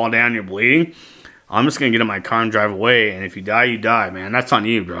like fall down, you're bleeding. I'm just going to get in my car and drive away, and if you die, you die, man. That's on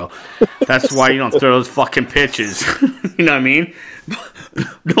you, bro. That's why you don't throw those fucking pitches. You know what I mean?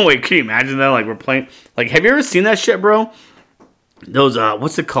 No, wait, can you imagine that? Like, we're playing... Like, have you ever seen that shit, bro? Those,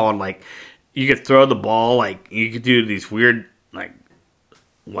 what's it called? Like, you could throw the ball, like, you could do these weird, like,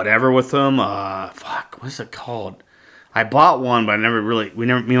 whatever with them. What's it called? I bought one, but me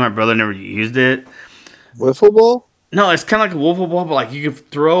and my brother never used it. Wiffle ball? No, it's kind of like a wiffle ball, but like you could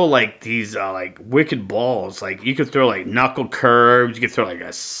throw like these like wicked balls. Like you could throw like knuckle curves. You could throw like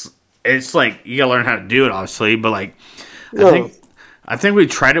it's like you gotta learn how to do it, obviously. But like, I think we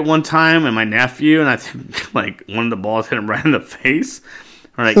tried it one time, and my nephew and I think like one of the balls hit him right in the face.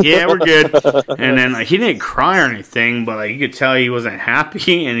 We're like, yeah, we're good. And then like he didn't cry or anything, but like you could tell he wasn't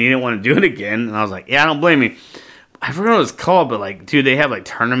happy and he didn't want to do it again. And I was like, yeah, I don't blame you. I forgot what it's called, but like, dude, they have like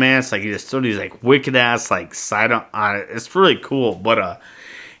tournaments. Like you just throw these like wicked ass like side on it. It's really cool. But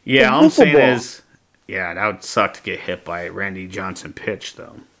yeah, all I'm saying is, yeah, that would suck to get hit by a Randy Johnson pitch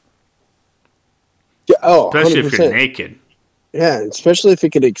though. Yeah, especially 100%. If you're naked. Yeah, especially if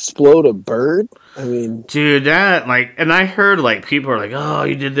it could explode a bird. I mean, dude, that like, and I heard like people are like, "Oh,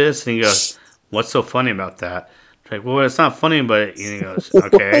 you did this," and he goes, "What's so funny about that?" It's like, well, it's not funny, but he goes,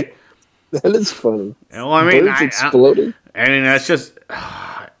 "Okay." That is funny. Well, I mean, birds exploding. I mean, that's just.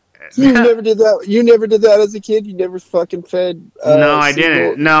 You never did that. You never did that as a kid. You never fucking fed. No, I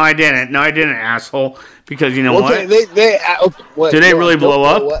didn't. No, I didn't, asshole. Because you know what? What? Did they really blow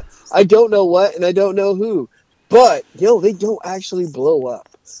up? What. I don't know what, and I don't know who. But they don't actually blow up.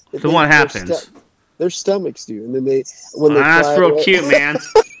 So what happens? Their stomachs do, and then that's real away. Cute, man.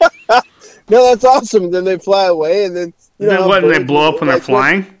 No, that's awesome. Then they fly away, and then then what? They blow up when they're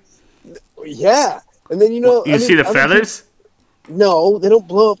flying? Yeah, and then you see the feathers? No, they don't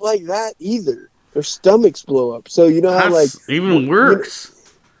blow up like that either. Their stomachs blow up. So you know how that's even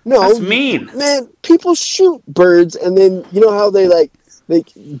worse. No, that's mean. Man, people shoot birds, and then you know how they like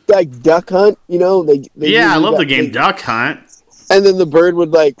duck hunt, they I love the game Duck Hunt. And then the bird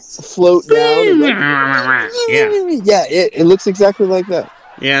would like float down. It looks exactly like that.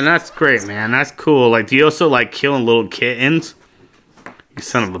 Yeah, and that's great, man. That's cool. Like, do you also like killing little kittens? You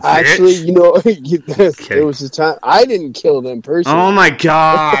son of a bitch. Actually, there was a time I didn't kill them personally. Oh my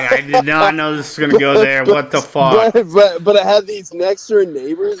god, I did not know this was gonna go there. What the fuck? But I had these next door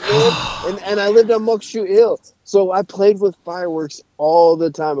neighbors, man, and I lived on Muckshoot Hill. So I played with fireworks all the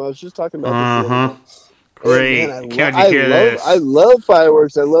time. I was just talking about this. Great. Can't you hear this? I love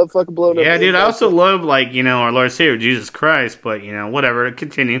fireworks. I love fucking blowing up. Yeah, dude. I also love, like, our Lord and Savior, Jesus Christ. But, whatever.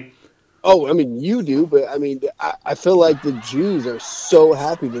 Continue. Oh, I mean, you do. But, I mean, I feel like the Jews are so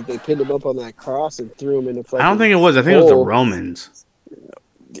happy that they pinned him up on that cross and threw him in a fucking I don't think it was. I think it was the Romans.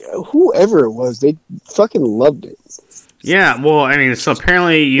 Whoever it was, they fucking loved it. Yeah, well, I mean, so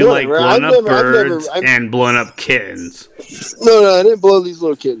apparently you like blowing up birds and blowing up kittens. No, I didn't blow these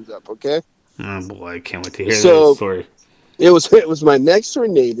little kittens up, okay? Oh, boy, I can't wait to hear that story. It was my next door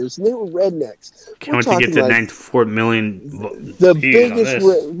neighbors, and they were rednecks. Can't wait to get to 94 million. The biggest,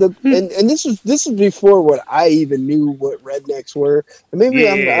 and this was before what I even knew what rednecks were. And maybe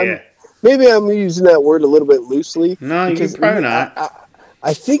I'm using that word a little bit loosely. No, you're probably not.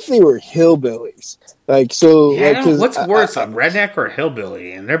 I think they were hillbillies. Like so. Yeah, what's worse, a redneck or a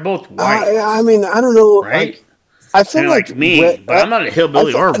hillbilly? And they're both white. I mean, I don't know. Right? Like, I feel like me, but I'm not a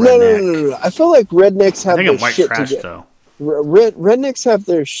hillbilly or a redneck. No. I feel like rednecks have their shit trash, together. Rednecks have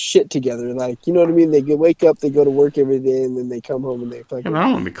their shit together. Like, you know what I mean? They wake up, they go to work every day, and then they come home and they fucking. Yeah, but I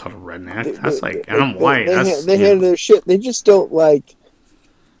don't want to be called a redneck. I'm white. They handle their shit. They just don't like.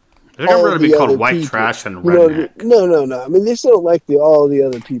 They're going to really be called white trash and redneck. No. I mean, they still don't like all the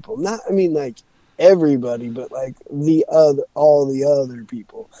other people. Not, I mean, like everybody, but like all the other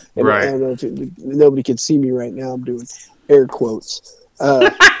people. And right. I don't know if nobody can see me right now. I'm doing air quotes.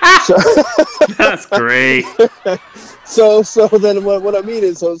 That's great. So then what I mean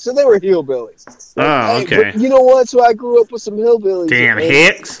is, so they were hillbillies. Like, okay. But you know what? So I grew up with some hillbillies. Damn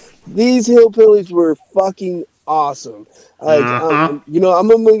hicks. These hillbillies were fucking awesome. Like, I'm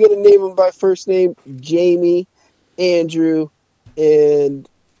only gonna name them by first name: Jamie, Andrew, and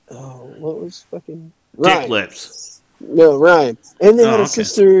what was fucking Ryan? Dick Lips. No, Ryan. And they had a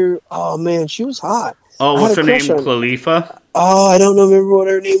sister. Oh man, she was hot. Oh, what's her name? Khalifa. Oh, I don't remember what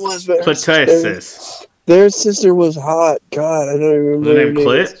her name was, but their sister was hot. God, I don't remember. Was her name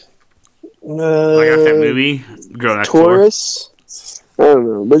Clit? No. I got that movie. Girl Next Taurus. I don't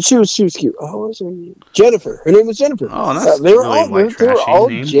know, but she was cute. Oh, what was her name? Jennifer. Her name was Jennifer. Oh, that's they were really all white they were all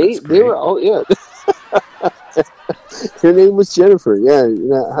name. They were all Her name was Jennifer. Yeah,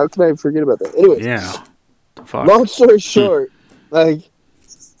 how can I forget about that? Anyway, yeah. Long story short, like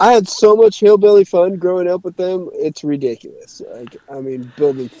I had so much hillbilly fun growing up with them. It's ridiculous. Like, I mean,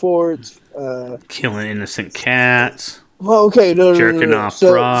 building forts, killing innocent cats. Well, okay, jerking off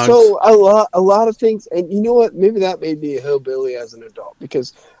frogs. So a lot of things, and you know what? Maybe that made me a hillbilly as an adult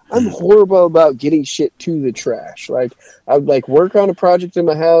because I'm horrible about getting shit to the trash. Like, I would like work on a project in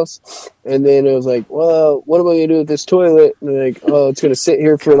my house, and then it was like, well, what am I gonna do with this toilet? And they're like, oh, it's gonna sit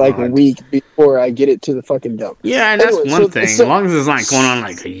here for like a week before I get it to the fucking dump. Yeah, and that's one thing. As long as it's not going on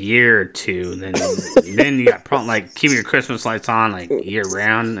like a year or two, then you got problem like keeping your Christmas lights on like year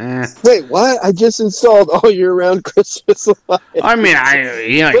round. Wait, what? I just installed all year round Christmas lights. I mean,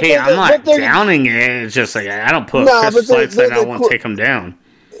 I'm not downing it. It's just like I don't put Christmas lights that I won't take them down.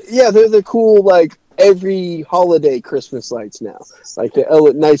 Yeah, they're the cool, like, every holiday Christmas lights now. Like,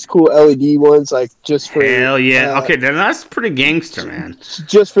 the nice, cool LED ones, like, just for... Hell yeah. Okay, then that's pretty gangster, man.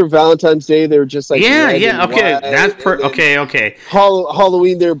 Just for Valentine's Day, they were just, like... Yeah, okay. That's okay.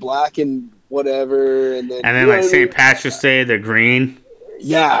 Halloween, they're black and whatever. And then like, St. Patrick's Day, they're green.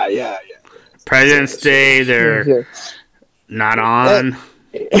 Yeah. President's Day, they're not on.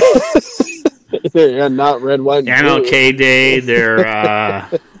 Yeah, not red, white, and blue. MLK Day, they're...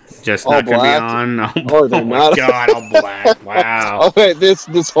 just all not going to be on. Oh they're not. My God, all black. Wow. Okay,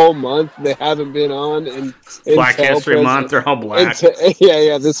 this whole month, they haven't been on. And Black History Month, they're all black.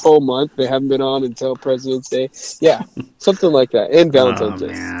 This whole month, they haven't been on until President's Day. Yeah, something like that. And Valentine's Day.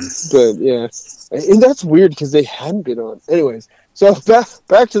 Man. But, yeah. And that's weird because they hadn't been on. Anyways, so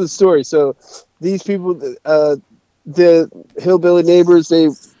back to the story. So these people, the hillbilly neighbors, they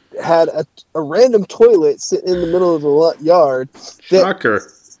had a random toilet sitting in the middle of the yard.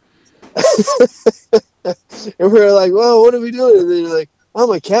 Shocker. And we were like, well, what are we doing? And they're like, oh,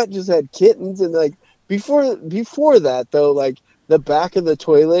 my cat just had kittens. And like before that though, like the back of the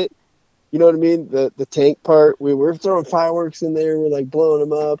toilet, you know what I mean? The tank part, we were throwing fireworks in there, we're like blowing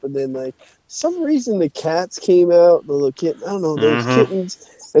them up, and then like some reason the cats came out, the little kitten, I don't know, those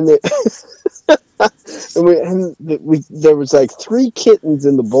kittens, and they there was like 3 kittens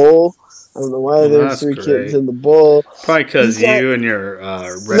in the bowl. I don't know why there's 3 kittens in the bowl. Probably because you and your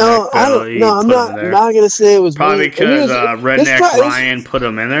redneck belly. I'm not gonna say it was probably because redneck Ryan put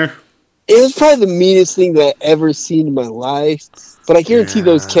them in there. It was probably the meanest thing that I ever seen in my life. But I guarantee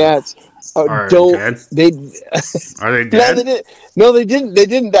those cats are don't. Dead? Are they dead? No, they didn't. They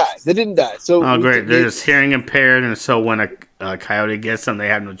didn't die. So great. They're just hearing impaired, and so when a coyote gets them, they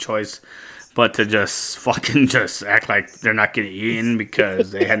have no choice but to just fucking just act like they're not getting eaten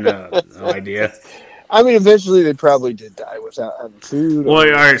because they had no idea. I mean, eventually they probably did die without having food. Well,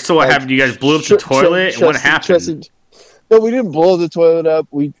 all right. So what happened? You guys blew up the toilet, and what happened? No, we didn't blow the toilet up.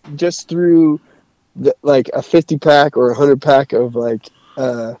 We just threw like a 50-pack or 100-pack of like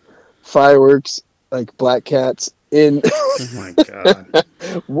fireworks, like black cats in. Oh my God!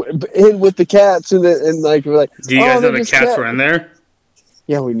 In with the cats, and like we're like. Do you guys know the cats were in there?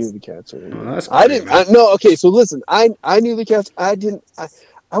 Yeah, we knew the cats were in there. Oh, that's great, no, okay. So listen, I knew the cats.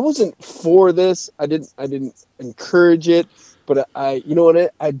 I wasn't for this. I didn't encourage it, but you know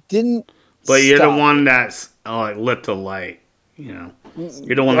what? I didn't. But you're the one that's like lit the light. You know,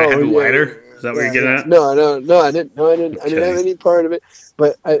 you're the one that had the lighter. Is that what you're getting at? No, I didn't. No, I didn't. Okay. I didn't have any part of it.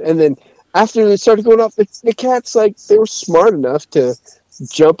 But and then after they started going off, the cats like they were smart enough to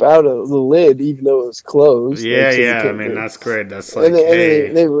jump out of the lid even though it was closed. Yeah. I mean that's great. That's like and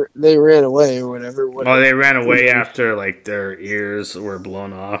they ran away or whatever. Oh, they ran away after like their ears were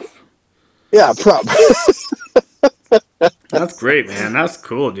blown off. Yeah, probably. That's great, man. That's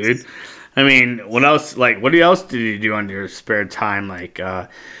cool, dude. I mean, what else did you do on your spare time? Like,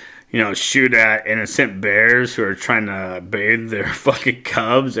 shoot at innocent bears who are trying to bathe their fucking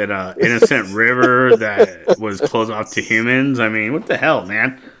cubs at an innocent river that was closed off to humans? I mean, what the hell,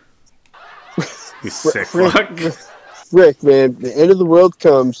 man? You sick fuck. Rick, man, the end of the world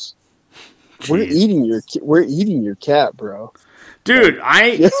comes. Jeez. We're eating your cat, bro. Dude,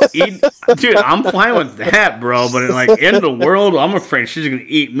 I'm fine with that, bro. But like end of the world, I'm afraid she's gonna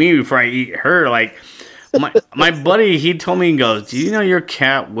eat me before I eat her. Like my buddy, he told me, he goes, "Do you know your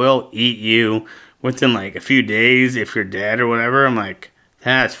cat will eat you within like a few days if you're dead or whatever?" I'm like,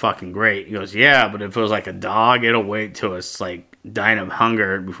 "That's fucking great." He goes, "Yeah, but if it was like a dog, it'll wait till it's like dying of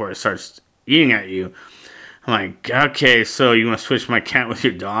hunger before it starts eating at you." I'm like, "Okay, so you want to switch my cat with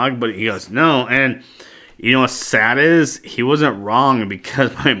your dog?" But he goes, "No," and you know what's sad is he wasn't wrong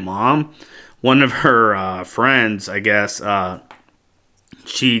because my mom, one of her friends, I guess,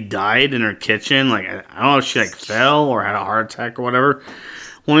 she died in her kitchen. Like I don't know if she like fell or had a heart attack or whatever.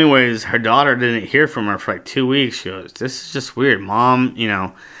 Well, anyways, her daughter didn't hear from her for like 2 weeks. She goes, "This is just weird, Mom."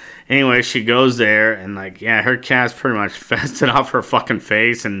 Anyway, she goes there and like, yeah, her cat's pretty much fested off her fucking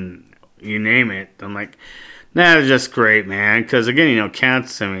face and you name it. I'm like, that's just great, man. Because again,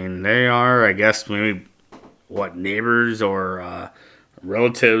 cats. I mean, they are, I guess, maybe. Neighbors or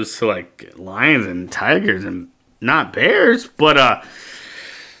relatives to like lions and tigers and not bears, but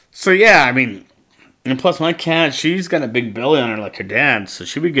So yeah, I mean, and plus my cat, she's got a big belly on her like her dad, so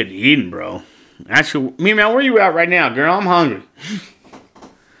she'd be good eating, bro. Actually, me man, where you at right now, girl? I'm hungry.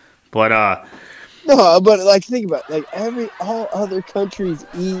 But no, but like think about it. Like all other countries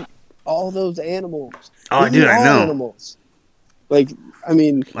eat all those animals. Oh, dude, I know. Animals. Like, I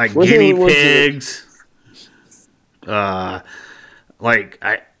mean, like guinea pigs. I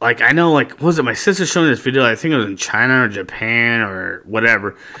know, like, what was it? My sister showed me this video. I think it was in China or Japan or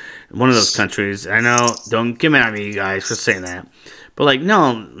whatever, one of those countries. I know. Don't get mad at me, you guys, for saying that. But like,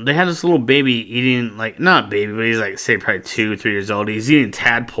 no, they had this little baby eating, like, not baby, but he's like, say, probably 2 or 3 years old. He's eating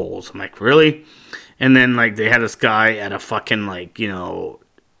tadpoles. I'm like, really? And then like they had this guy at a fucking like, you know,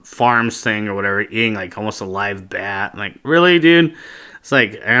 farms thing or whatever, eating like almost a live bat. I'm like, really, dude? It's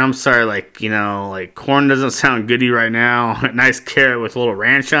like, and I'm sorry, like, you know, like corn doesn't sound goody right now. A nice carrot with a little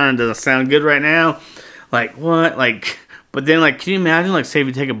ranch on it doesn't sound good right now. Like, what? Like, but then, like, can you imagine, like, say if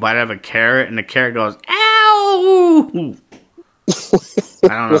you take a bite out of a carrot and the carrot goes, ow! I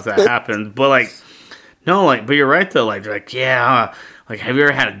don't know if that happens, but like, no, like, but you're right though. Like, yeah, like, have you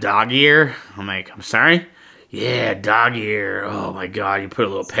ever had a dog ear? I'm like, I'm sorry? Yeah, dog ear. Oh my god, you put a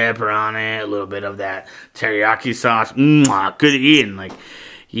little pepper on it, a little bit of that teriyaki sauce. Mwah, good eating. Like,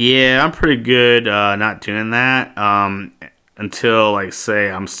 yeah, I'm pretty good not doing that until, like,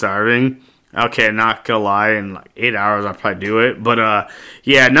 say I'm starving. Okay, not gonna lie, in like 8 hours I'll probably do it. But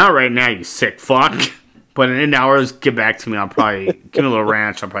yeah, not right now, you sick fuck. But in 8 hours, get back to me. I'll probably give me a little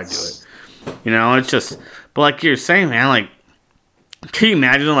ranch. I'll probably do it. You know, it's just. But like you're saying, man, like, can you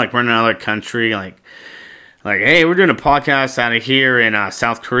imagine like we're in another country, like, hey, we're doing a podcast out of here in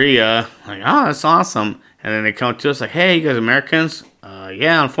South Korea. Like, oh, that's awesome. And then they come to us like, hey, you guys Americans?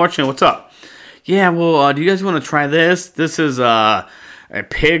 Yeah, unfortunately, what's up? Yeah, well, do you guys want to try this? This is a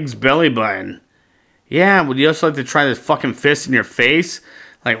pig's belly button. Yeah, would you also like to try this fucking fist in your face?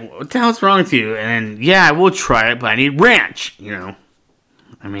 Like, what the hell's wrong with you? And then, yeah, I will try it, but I need ranch, you know?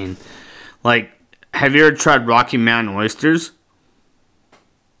 I mean, like, have you ever tried Rocky Mountain oysters?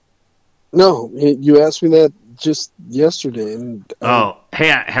 No, you asked me that just yesterday. And, oh, hey,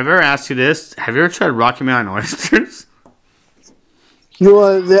 have I ever asked you this? Have you ever tried Rocky Mountain oysters? You know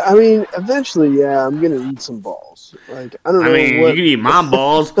what? I mean, eventually, yeah, I'm gonna eat some balls. Like, I don't know. You can eat my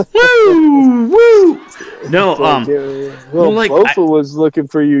balls. Woo, woo. No, well, like, Bofa was looking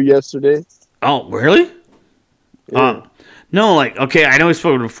for you yesterday. Oh, really? Yeah. No, like, okay, I know we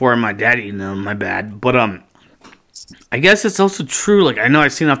spoke before. My dad eating them. My bad, but I guess it's also true. Like, I know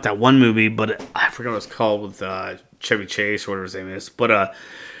I've seen off that one movie, but I forgot what it's called with Chevy Chase or whatever his name is. But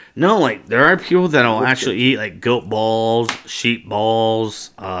no, like, there are people that will actually eat like goat balls, sheep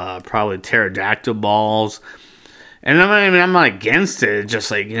balls, probably pterodactyl balls. And I'm not against it.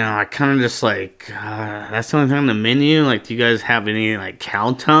 Just like, you know, I kind of just like that's the only thing on the menu. Like, do you guys have any like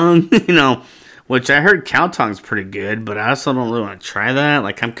cow tongue? You know, which I heard cow tongue's pretty good, but I also don't really want to try that.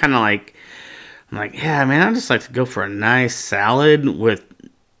 Like, I'm kind of like. I'm like, yeah, man, I just like to go for a nice salad with,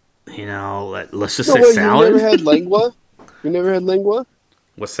 you know, let's just say salad. You never had lengua? You never had lengua?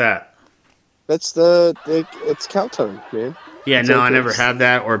 What's that? That's it's cow tongue, man. Yeah, it's no, like I never had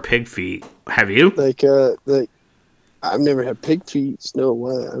that or pig feet. Have you? Like I've never had pig feet. No,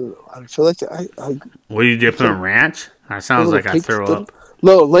 what? I don't know. I feel like What do you dip in a ranch? That sounds like I throw up.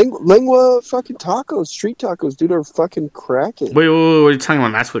 No, lengua fucking tacos, street tacos, dude, are fucking cracking. Wait, what are you talking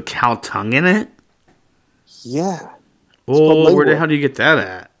about? That's with cow tongue in it? Yeah. Well, where the hell do you get that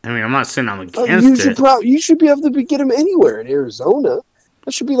at? I mean, I'm not saying I'm against it. You should be able to get them anywhere in Arizona.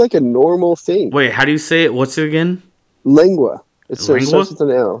 That should be like a normal thing. Wait, how do you say it? What's it again? Lengua. It starts with an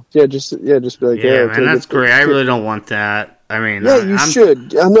L. Yeah, just be like, yeah, man, that's great. I really don't want that. I mean, yeah, you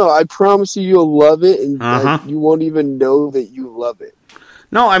should. No, I promise you'll love it, and you won't even know that you love it.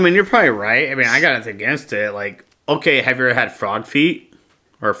 No, I mean, you're probably right. I mean, I got nothing against it. Like, okay, have you ever had frog feet?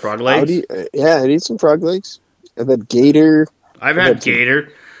 Or frog legs? I'd eat some frog legs. I've had gator. I've had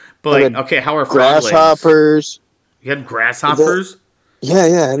gator. But, like, okay, how are frog legs? Grasshoppers. You had grasshoppers? Yeah. I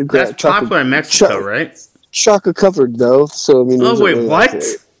had That's popular in Mexico, right? Chocolate covered, though. So, I mean. Oh, wait, what?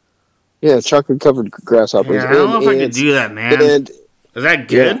 Yeah, chocolate covered grasshoppers. Yeah, I don't know if I could do that, man. Is that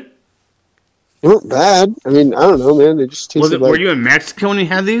good? Yeah. They weren't bad. I mean, I don't know, man. They just tasted Were you in Mexico when you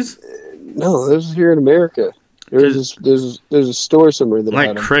had these? No, this was here in America. There's a store somewhere that like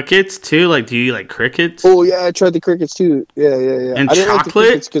had them. Crickets too. Like, do you like crickets? Oh yeah, I tried the crickets too. Yeah. And I didn't chocolate like the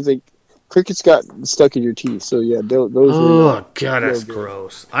crickets because crickets got stuck in your teeth. So yeah, those. Oh god, that's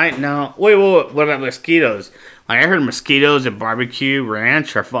gross. Wait. What about mosquitoes? Like, I heard mosquitoes at barbecue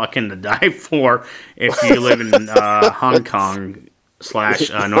ranch are fucking to die for if you live in Hong Kong /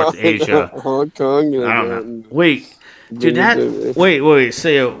 North Asia. Hong Kong. I don't know. Wait. Dude, that wait.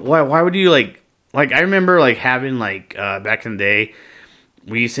 So why would you like? I remember like having like back in the day,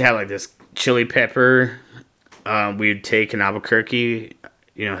 we used to have like this chili pepper. We'd take in Albuquerque,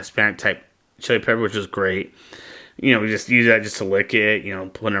 Hispanic type chili pepper, which was great. We just use that just to lick it,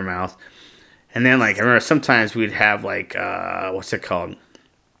 put in our mouth. And then like I remember sometimes we'd have like what's it called?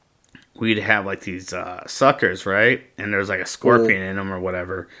 We'd have like these suckers, right? And there's like a scorpion in them or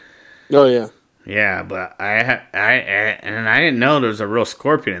whatever. Oh yeah. Yeah, but I didn't know there was a real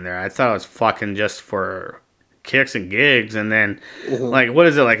scorpion in there. I thought it was fucking just for kicks and gigs. And then, like, what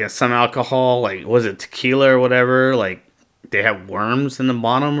is it, like some alcohol? Like, was it tequila or whatever? Like, they have worms in the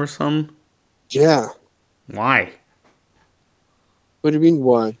bottom or something? Yeah. Why? What do you mean,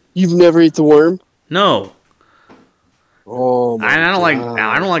 why? You've never eat the worm? No. Oh my I don't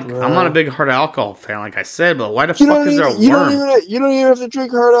like. bro. I'm not a big hard alcohol fan, like I said. But why the fuck is there a worm? You don't even have to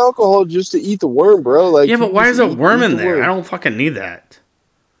drink hard alcohol just to eat the worm, bro. Like, yeah, but why is a worm in there? I don't fucking need that.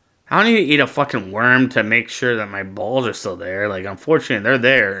 I don't need to eat a fucking worm to make sure that my balls are still there. Like, unfortunately, they're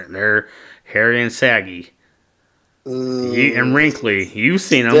there. They're hairy and saggy. And wrinkly. You've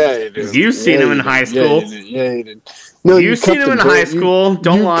seen them. Yeah, you do. You've seen them in high school. Yeah, you did. No, you've seen them in high school.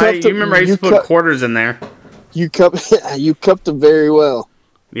 Don't lie. You remember I used to put quarters in there. You cupped them very well.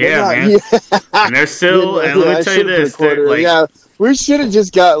 Yeah, man. Yeah. And they're still, and let me tell you this. Yeah, we should have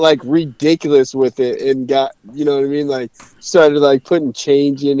just got, like, ridiculous with it and got, you know what I mean? Like, started, like, putting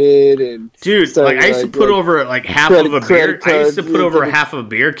change in it. And dude, like, I used to put over, like, half of a beer. I used to put over half of a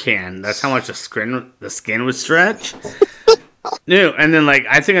beer can. That's how much the skin would stretch. Dude, and then, like,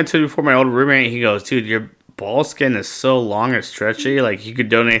 I think I told you before, my old roommate, he goes, dude, your ball skin is so long and stretchy, like you could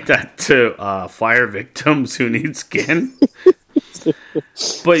donate that to fire victims who need skin.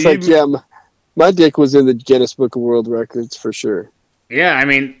 But my dick was in the Guinness Book of World Records for sure. Yeah, I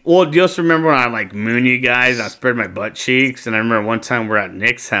mean, well, do you also remember when I like moon you guys? I spread my butt cheeks, and I remember one time we're at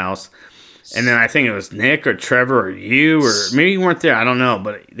Nick's house, and then I think it was Nick or Trevor or you, or maybe you weren't there. I don't know,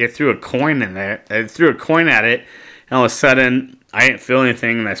 but they threw a coin in there. They threw a coin at it, and all of a sudden, I didn't feel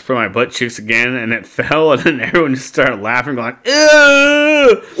anything, and I spread my butt cheeks again, and it fell, and then everyone just started laughing, going, ew!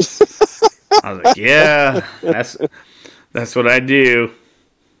 I was like, yeah, that's what I do.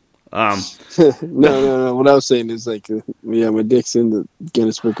 No. What I was saying is, like, my dick's in the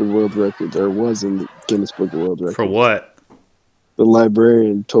Guinness Book of World Records, or was in the Guinness Book of World Records. For what? The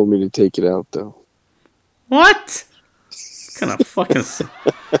librarian told me to take it out, though. What? Kind of fucking...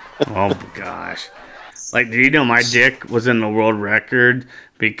 Oh, gosh. Like, do you know my dick was in the world record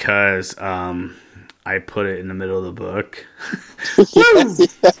because I put it in the middle of the book? Woo!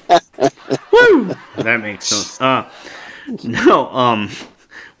 Woo! That makes sense. No,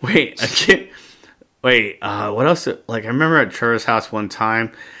 wait, I can't... Wait, what else? Like, I remember at Trevor's house one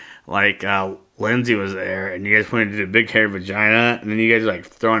time, like, Lindsay was there, and you guys wanted to do a big hairy vagina, and then you guys were, like,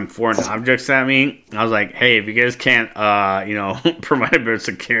 throwing foreign objects at me. And I was like, hey, if you guys can't, provide a bit of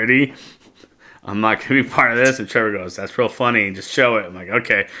security... I'm not going to be part of this. And Trevor goes, that's real funny. Just show it. I'm like,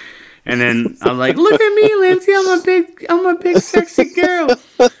 okay. And then I'm like, look at me, Lindsay. I'm a big sexy girl.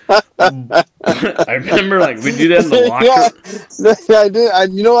 I remember, like, we do that in the locker. Yeah, I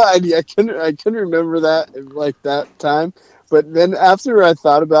did. You know what? I couldn't remember that, like, that time. But then after I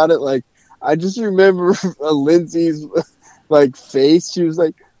thought about it, like, I just remember Lindsay's, like, face. She was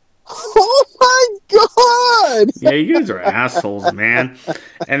like, oh my god! Yeah, you guys are assholes, man.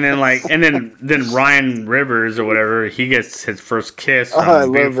 And then Ryan Rivers or whatever, he gets his first kiss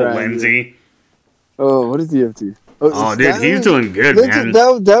from beautiful Lindsay. Oh, what is he up to? Oh, dude, he's doing good, man.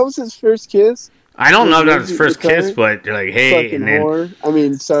 That was his first kiss. I don't know if that was his first kiss, but you're like, hey, fucking and then whore. I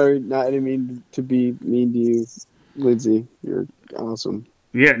mean, sorry, I didn't mean to be mean to you, Lindsay. You're awesome.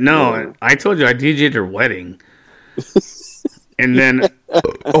 Yeah, no, I told you I DJ'd her wedding. And then,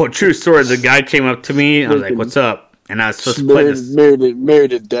 true story. The guy came up to me, and I was like, "What's up?" And I was supposed to play this.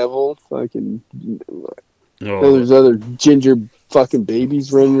 Married a devil. Fucking. There's other ginger fucking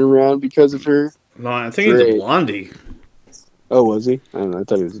babies running around because of her. No, I think he's a blondie. Oh, was he? I don't know. I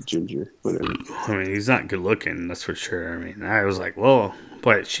thought he was a ginger. Whatever. I mean, he's not good looking, that's for sure. I mean, I was like, whoa.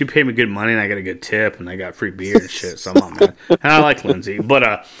 But she paid me good money, and I got a good tip, and I got free beer and shit, so I'm not mad. And I like Lindsay.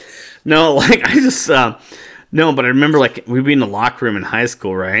 But, no, like, I just... No, but I remember, like, we'd be in the locker room in high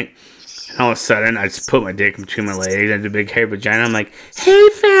school, right? And all of a sudden, I just put my dick between my legs. I had a big hairy vagina. I'm like, hey,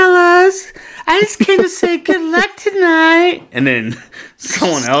 fellas, I just came to say good luck tonight. And then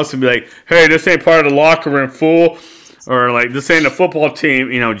someone else would be like, hey, this ain't part of the locker room, fool. Or, like, this ain't a football team,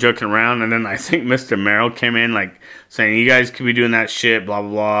 joking around. And then I think Mr. Merrill came in, like, saying, you guys could be doing that shit, blah,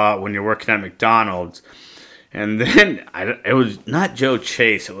 blah, blah, when you're working at McDonald's. And then it was not Joe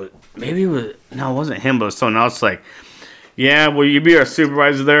Chase. It wasn't him, but it was someone else. Like, yeah, will you be our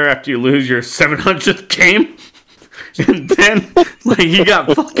supervisor there after you lose your 700th game? And then, like, he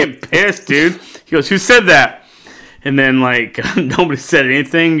got fucking pissed, dude. He goes, who said that? And then, like, nobody said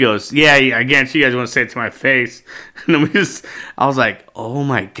anything. He goes, yeah, I guarantee you guys want to say it to my face. And then I was like, oh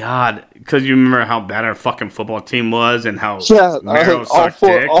my God. Because you remember how bad our fucking football team was and how Mero sucked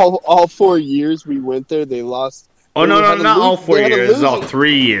dick. All 4 years we went there, they lost. Oh, no, not all 4 years. All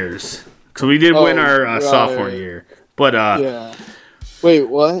 3 years. Because we did win our sophomore year. But, yeah. Wait,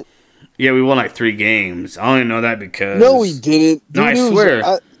 what? Yeah, we won like 3 games. I only know that because... No, we didn't. No, I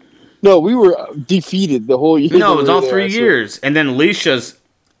swear. No, we were defeated the whole year. No, it was all 3 years. And then Alicia's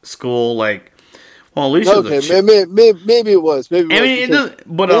school, like... Well, Alicia's... Okay, maybe it was. Maybe I mean, it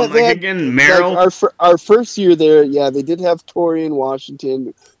doesn't... But, again, Merrill... Like our first year there, yeah, they did have Torian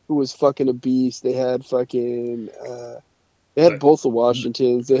Washington, who was fucking a beast. They had fucking... they had both the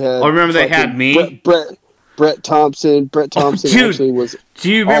Washingtons. They had... Oh, remember they had me? Brett Thompson. Brett Thompson actually was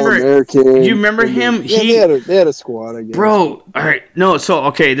All-American. Do you remember him? Yeah, they had a squad, I guess. Bro, all right. No, so,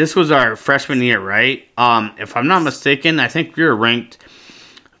 okay, this was our freshman year, right? If I'm not mistaken, I think we were ranked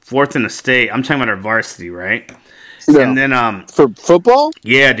 4th in the state. I'm talking about our varsity, right? No. And then, for football?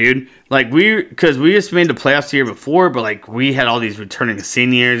 Yeah, dude. Like, because we just made the playoffs the year before, but, like, we had all these returning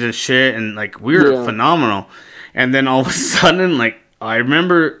seniors and shit, and, like, we were phenomenal. And then all of a sudden, like, I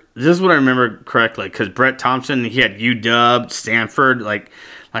remember... This is what I remember correctly, because Brett Thompson, he had UW, Stanford, like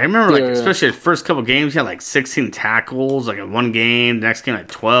I remember, especially his first couple games, he had, like, 16 tackles, like, in one game, the next game, like,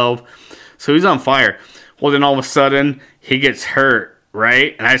 12, so he's on fire. Well, then all of a sudden, he gets hurt,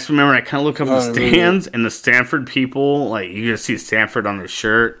 right, and I just remember, I kind of look up the stands, and the Stanford people, like, you just see Stanford on their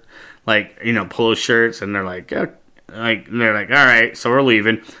shirt, like, you know, polo shirts, and they're like, all right, so we're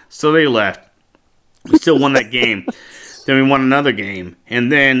leaving, so they left. We still won that game. Then we won another game.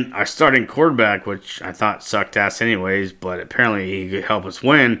 And then our starting quarterback, which I thought sucked ass anyways, but apparently he could help us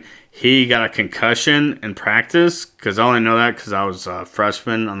win, he got a concussion in practice, because I only know that because I was a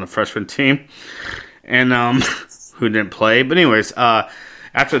freshman on the freshman team, and who didn't play. But anyways,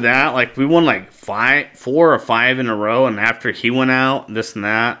 after that, like, we won like 4 or 5 in a row, and after he went out, this and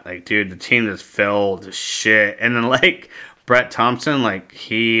that, like, dude, the team just fell to shit. And then, like, Brett Thompson, like,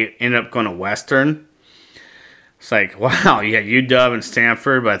 he ended up going to Western. It's like, wow, you got UW and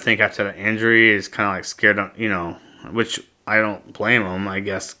Stanford, but I think after the injury, he's kind of like scared, you know, which I don't blame him, I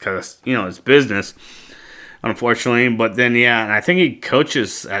guess, because, you know, it's business, unfortunately. But then, yeah, and I think he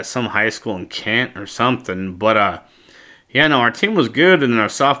coaches at some high school in Kent or something. But, yeah, no, our team was good. And then our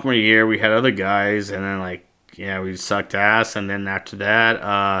sophomore year, we had other guys, and then, like, yeah, we sucked ass. And then after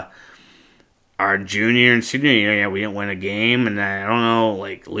that, our junior and senior year, yeah, we didn't win a game, and I don't know,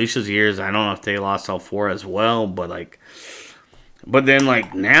 like, Alicia's years, I don't know if they lost all 4 as well, but then,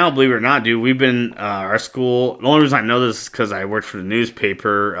 like, now, believe it or not, dude, we've been, our school, the only reason I know this is because I worked for the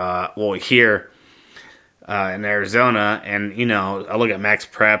newspaper, here, in Arizona, and, you know, I look at Max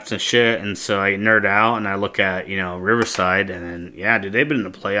Preps and shit, and so I nerd out, and I look at, you know, Riverside, and then, yeah, dude, they've been in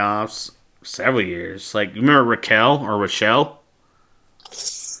the playoffs several years. Like, you remember Rochelle?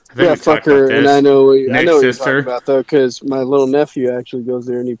 Yeah, fuck her, and I know what you're talking about, though, because my little nephew actually goes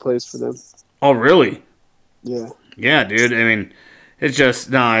there and he plays for them. Oh, really? Yeah. Yeah, dude, I mean, it's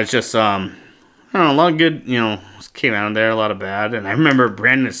just, I don't know, a lot of good, you know, came out of there, a lot of bad, and I remember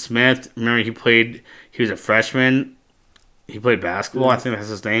Brandon Smith, he was a freshman, he played basketball, I think that's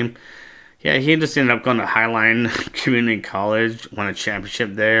his name. Yeah, he just ended up going to Highline Community College, won a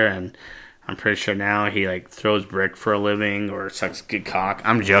championship there, and I'm pretty sure now he, like, throws brick for a living or sucks good cock.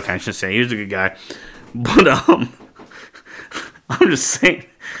 I'm joking, I should say. He was a good guy. But, I'm just saying.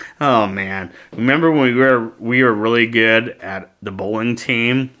 Oh, man. Remember when we were really good at the bowling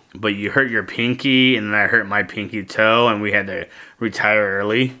team, but you hurt your pinky, and then I hurt my pinky toe, and we had to retire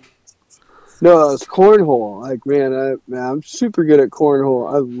early? No, it was cornhole. Like, man, I'm super good at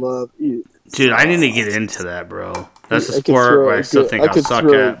cornhole. I love it. Dude, I need to get into that, bro. That's a sport where I still think I'll suck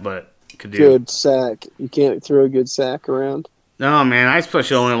at, but... Good sack. You can't throw a good sack around. No, man. I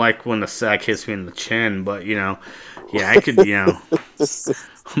especially only like when the sack hits me in the chin. But, you know, yeah, I could, you know.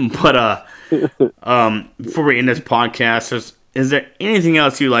 But before we end this podcast, is there anything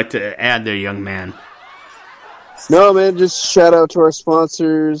else you'd like to add there, young man? No, man. Just shout out to our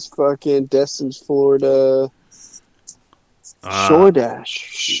sponsors. Fucking Destin's Florida.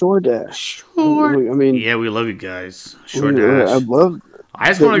 Shoredash. I mean, yeah, we love you guys. Shoredash. I love. I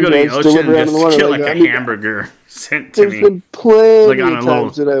just want to go to the ocean and just get like a hamburger sent to me. There's been plenty of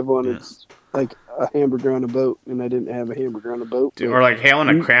times that I've wanted like a hamburger on a boat, and I didn't have a hamburger on a boat. Dude, or like, hey, I want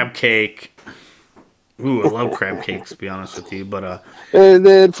a crab cake Ooh, I love crab cakes, to be honest with you. But and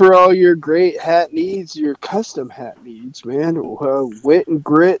then for all your great hat needs, your custom hat needs, man, Wit and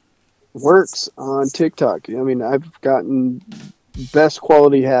Grit works on TikTok. I mean, I've gotten best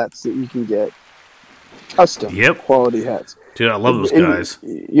quality hats that you can get. Custom quality hats. Dude, I love those guys.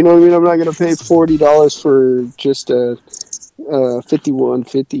 You know what I mean? I'm not going to pay $40 for just a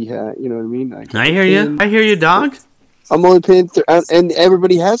 5150 hat. You know what I mean? I hear you. I hear you, dog. I'm only paying, and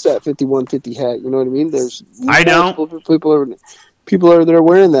everybody has that 5150 hat. You know what I mean? I don't. People are there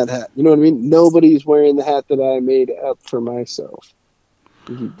wearing that hat. You know what I mean? Nobody's wearing the hat that I made up for myself.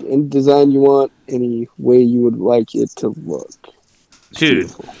 Any design you want, any way you would like it to look.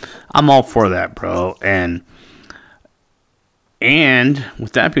 Dude, I'm all for that, bro. And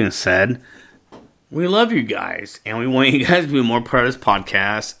with that being said, we love you guys, and we want you guys to be more part of this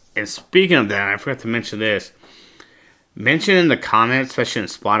podcast. And speaking of that, I forgot to mention this. Mention in the comments, especially in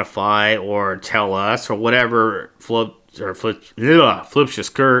Spotify, or tell us, or whatever flips your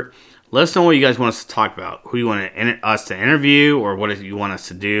skirt. Let us know what you guys want us to talk about. Who you want us to interview, or what you want us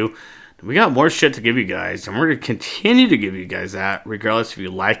to do. We got more shit to give you guys, and we're going to continue to give you guys that, regardless if you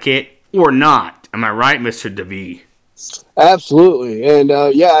like it or not. Am I right, Mr. DeVee? Absolutely. And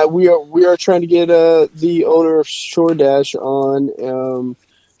we are trying to get the owner of Shore Dash on.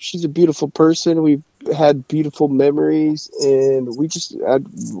 She's a beautiful person. We've had beautiful memories, and I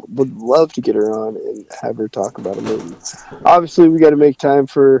would love to get her on and have her talk about a movie. Obviously, we got to make time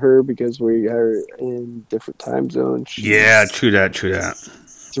for her because we are in different time zones. True that.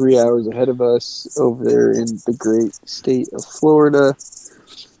 3 hours ahead of us over there in the great state of Florida,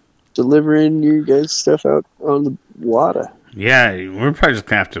 delivering your guys' stuff out on the water. Yeah, we're probably just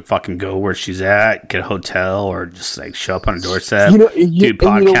gonna have to fucking go where she's at, get a hotel, or just like show up on a doorstep, do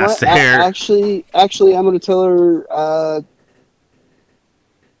podcast there. Actually, I'm gonna tell her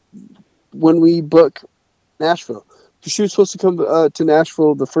when we book Nashville. She was supposed to come to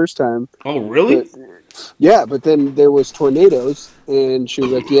Nashville the first time. Oh, really? But then there was tornadoes, and she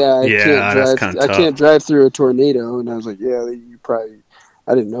was like, I can't drive through a tornado. And I was like, you probably,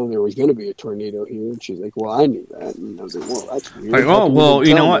 I didn't know there was going to be a tornado here. And she's like, well, I knew that. And I was like, well, that's weird. Like,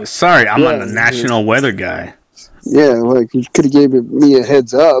 you know what? Sorry, I'm not a national weather guy. Yeah, like, you could have gave me a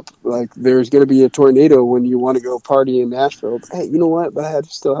heads up. Like, there's going to be a tornado when you want to go party in Nashville. But, hey, you know what? But I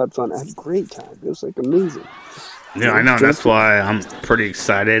still had fun. I had a great time. It was, like, amazing. Yeah, I know. That's why I'm pretty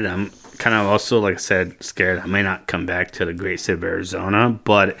excited. I'm kind of also, like I said, scared I may not come back to the great state of Arizona.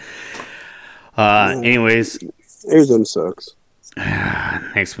 But, anyways. Arizona sucks.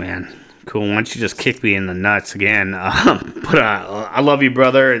 Thanks, man. Cool. Why don't you just kick me in the nuts again? But I love you,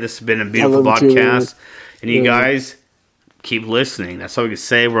 brother. This has been a beautiful podcast. And you guys keep listening. That's all we can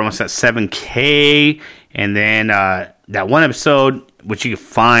say. We're almost at 7K. And then that one episode, which you can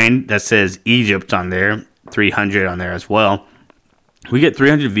find, that says Egypt on there. 300 on there as well. We get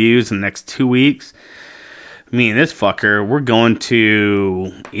 300 views in the next 2 weeks. Me and this fucker, we're going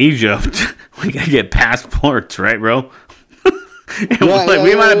to Egypt. We gotta get passports, right, bro? We might not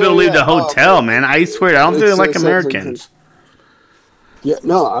be able to leave the hotel, man. I swear, I don't think they're like Americans. Yeah,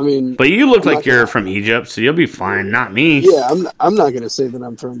 no, I mean... But you look like you're from Egypt, so you'll be fine, not me. Yeah, I'm not going to say that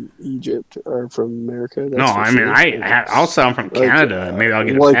I'm from Egypt or from America. No, I mean, I'll say I'm from Canada. Maybe I'll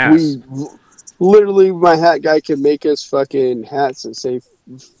get a pass. Literally, my hat guy can make us fucking hats that say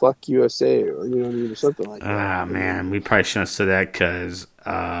 "fuck USA" or you know what I mean, or something like that. Ah, man, we probably shouldn't have said that because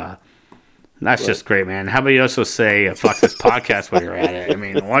that's just great, man. How about you also say "fuck this podcast" while you're at it? I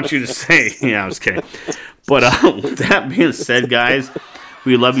mean, why don't you just say? Yeah, I'm just kidding. But with that being said, guys,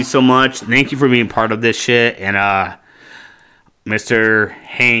 we love you so much. Thank you for being part of this shit, and Mr.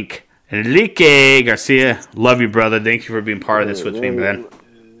 Hank Enrique Garcia, love you, brother. Thank you for being part of this with me, man.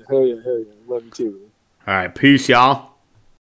 Hell yeah. Love you too, man. All right. Peace, y'all.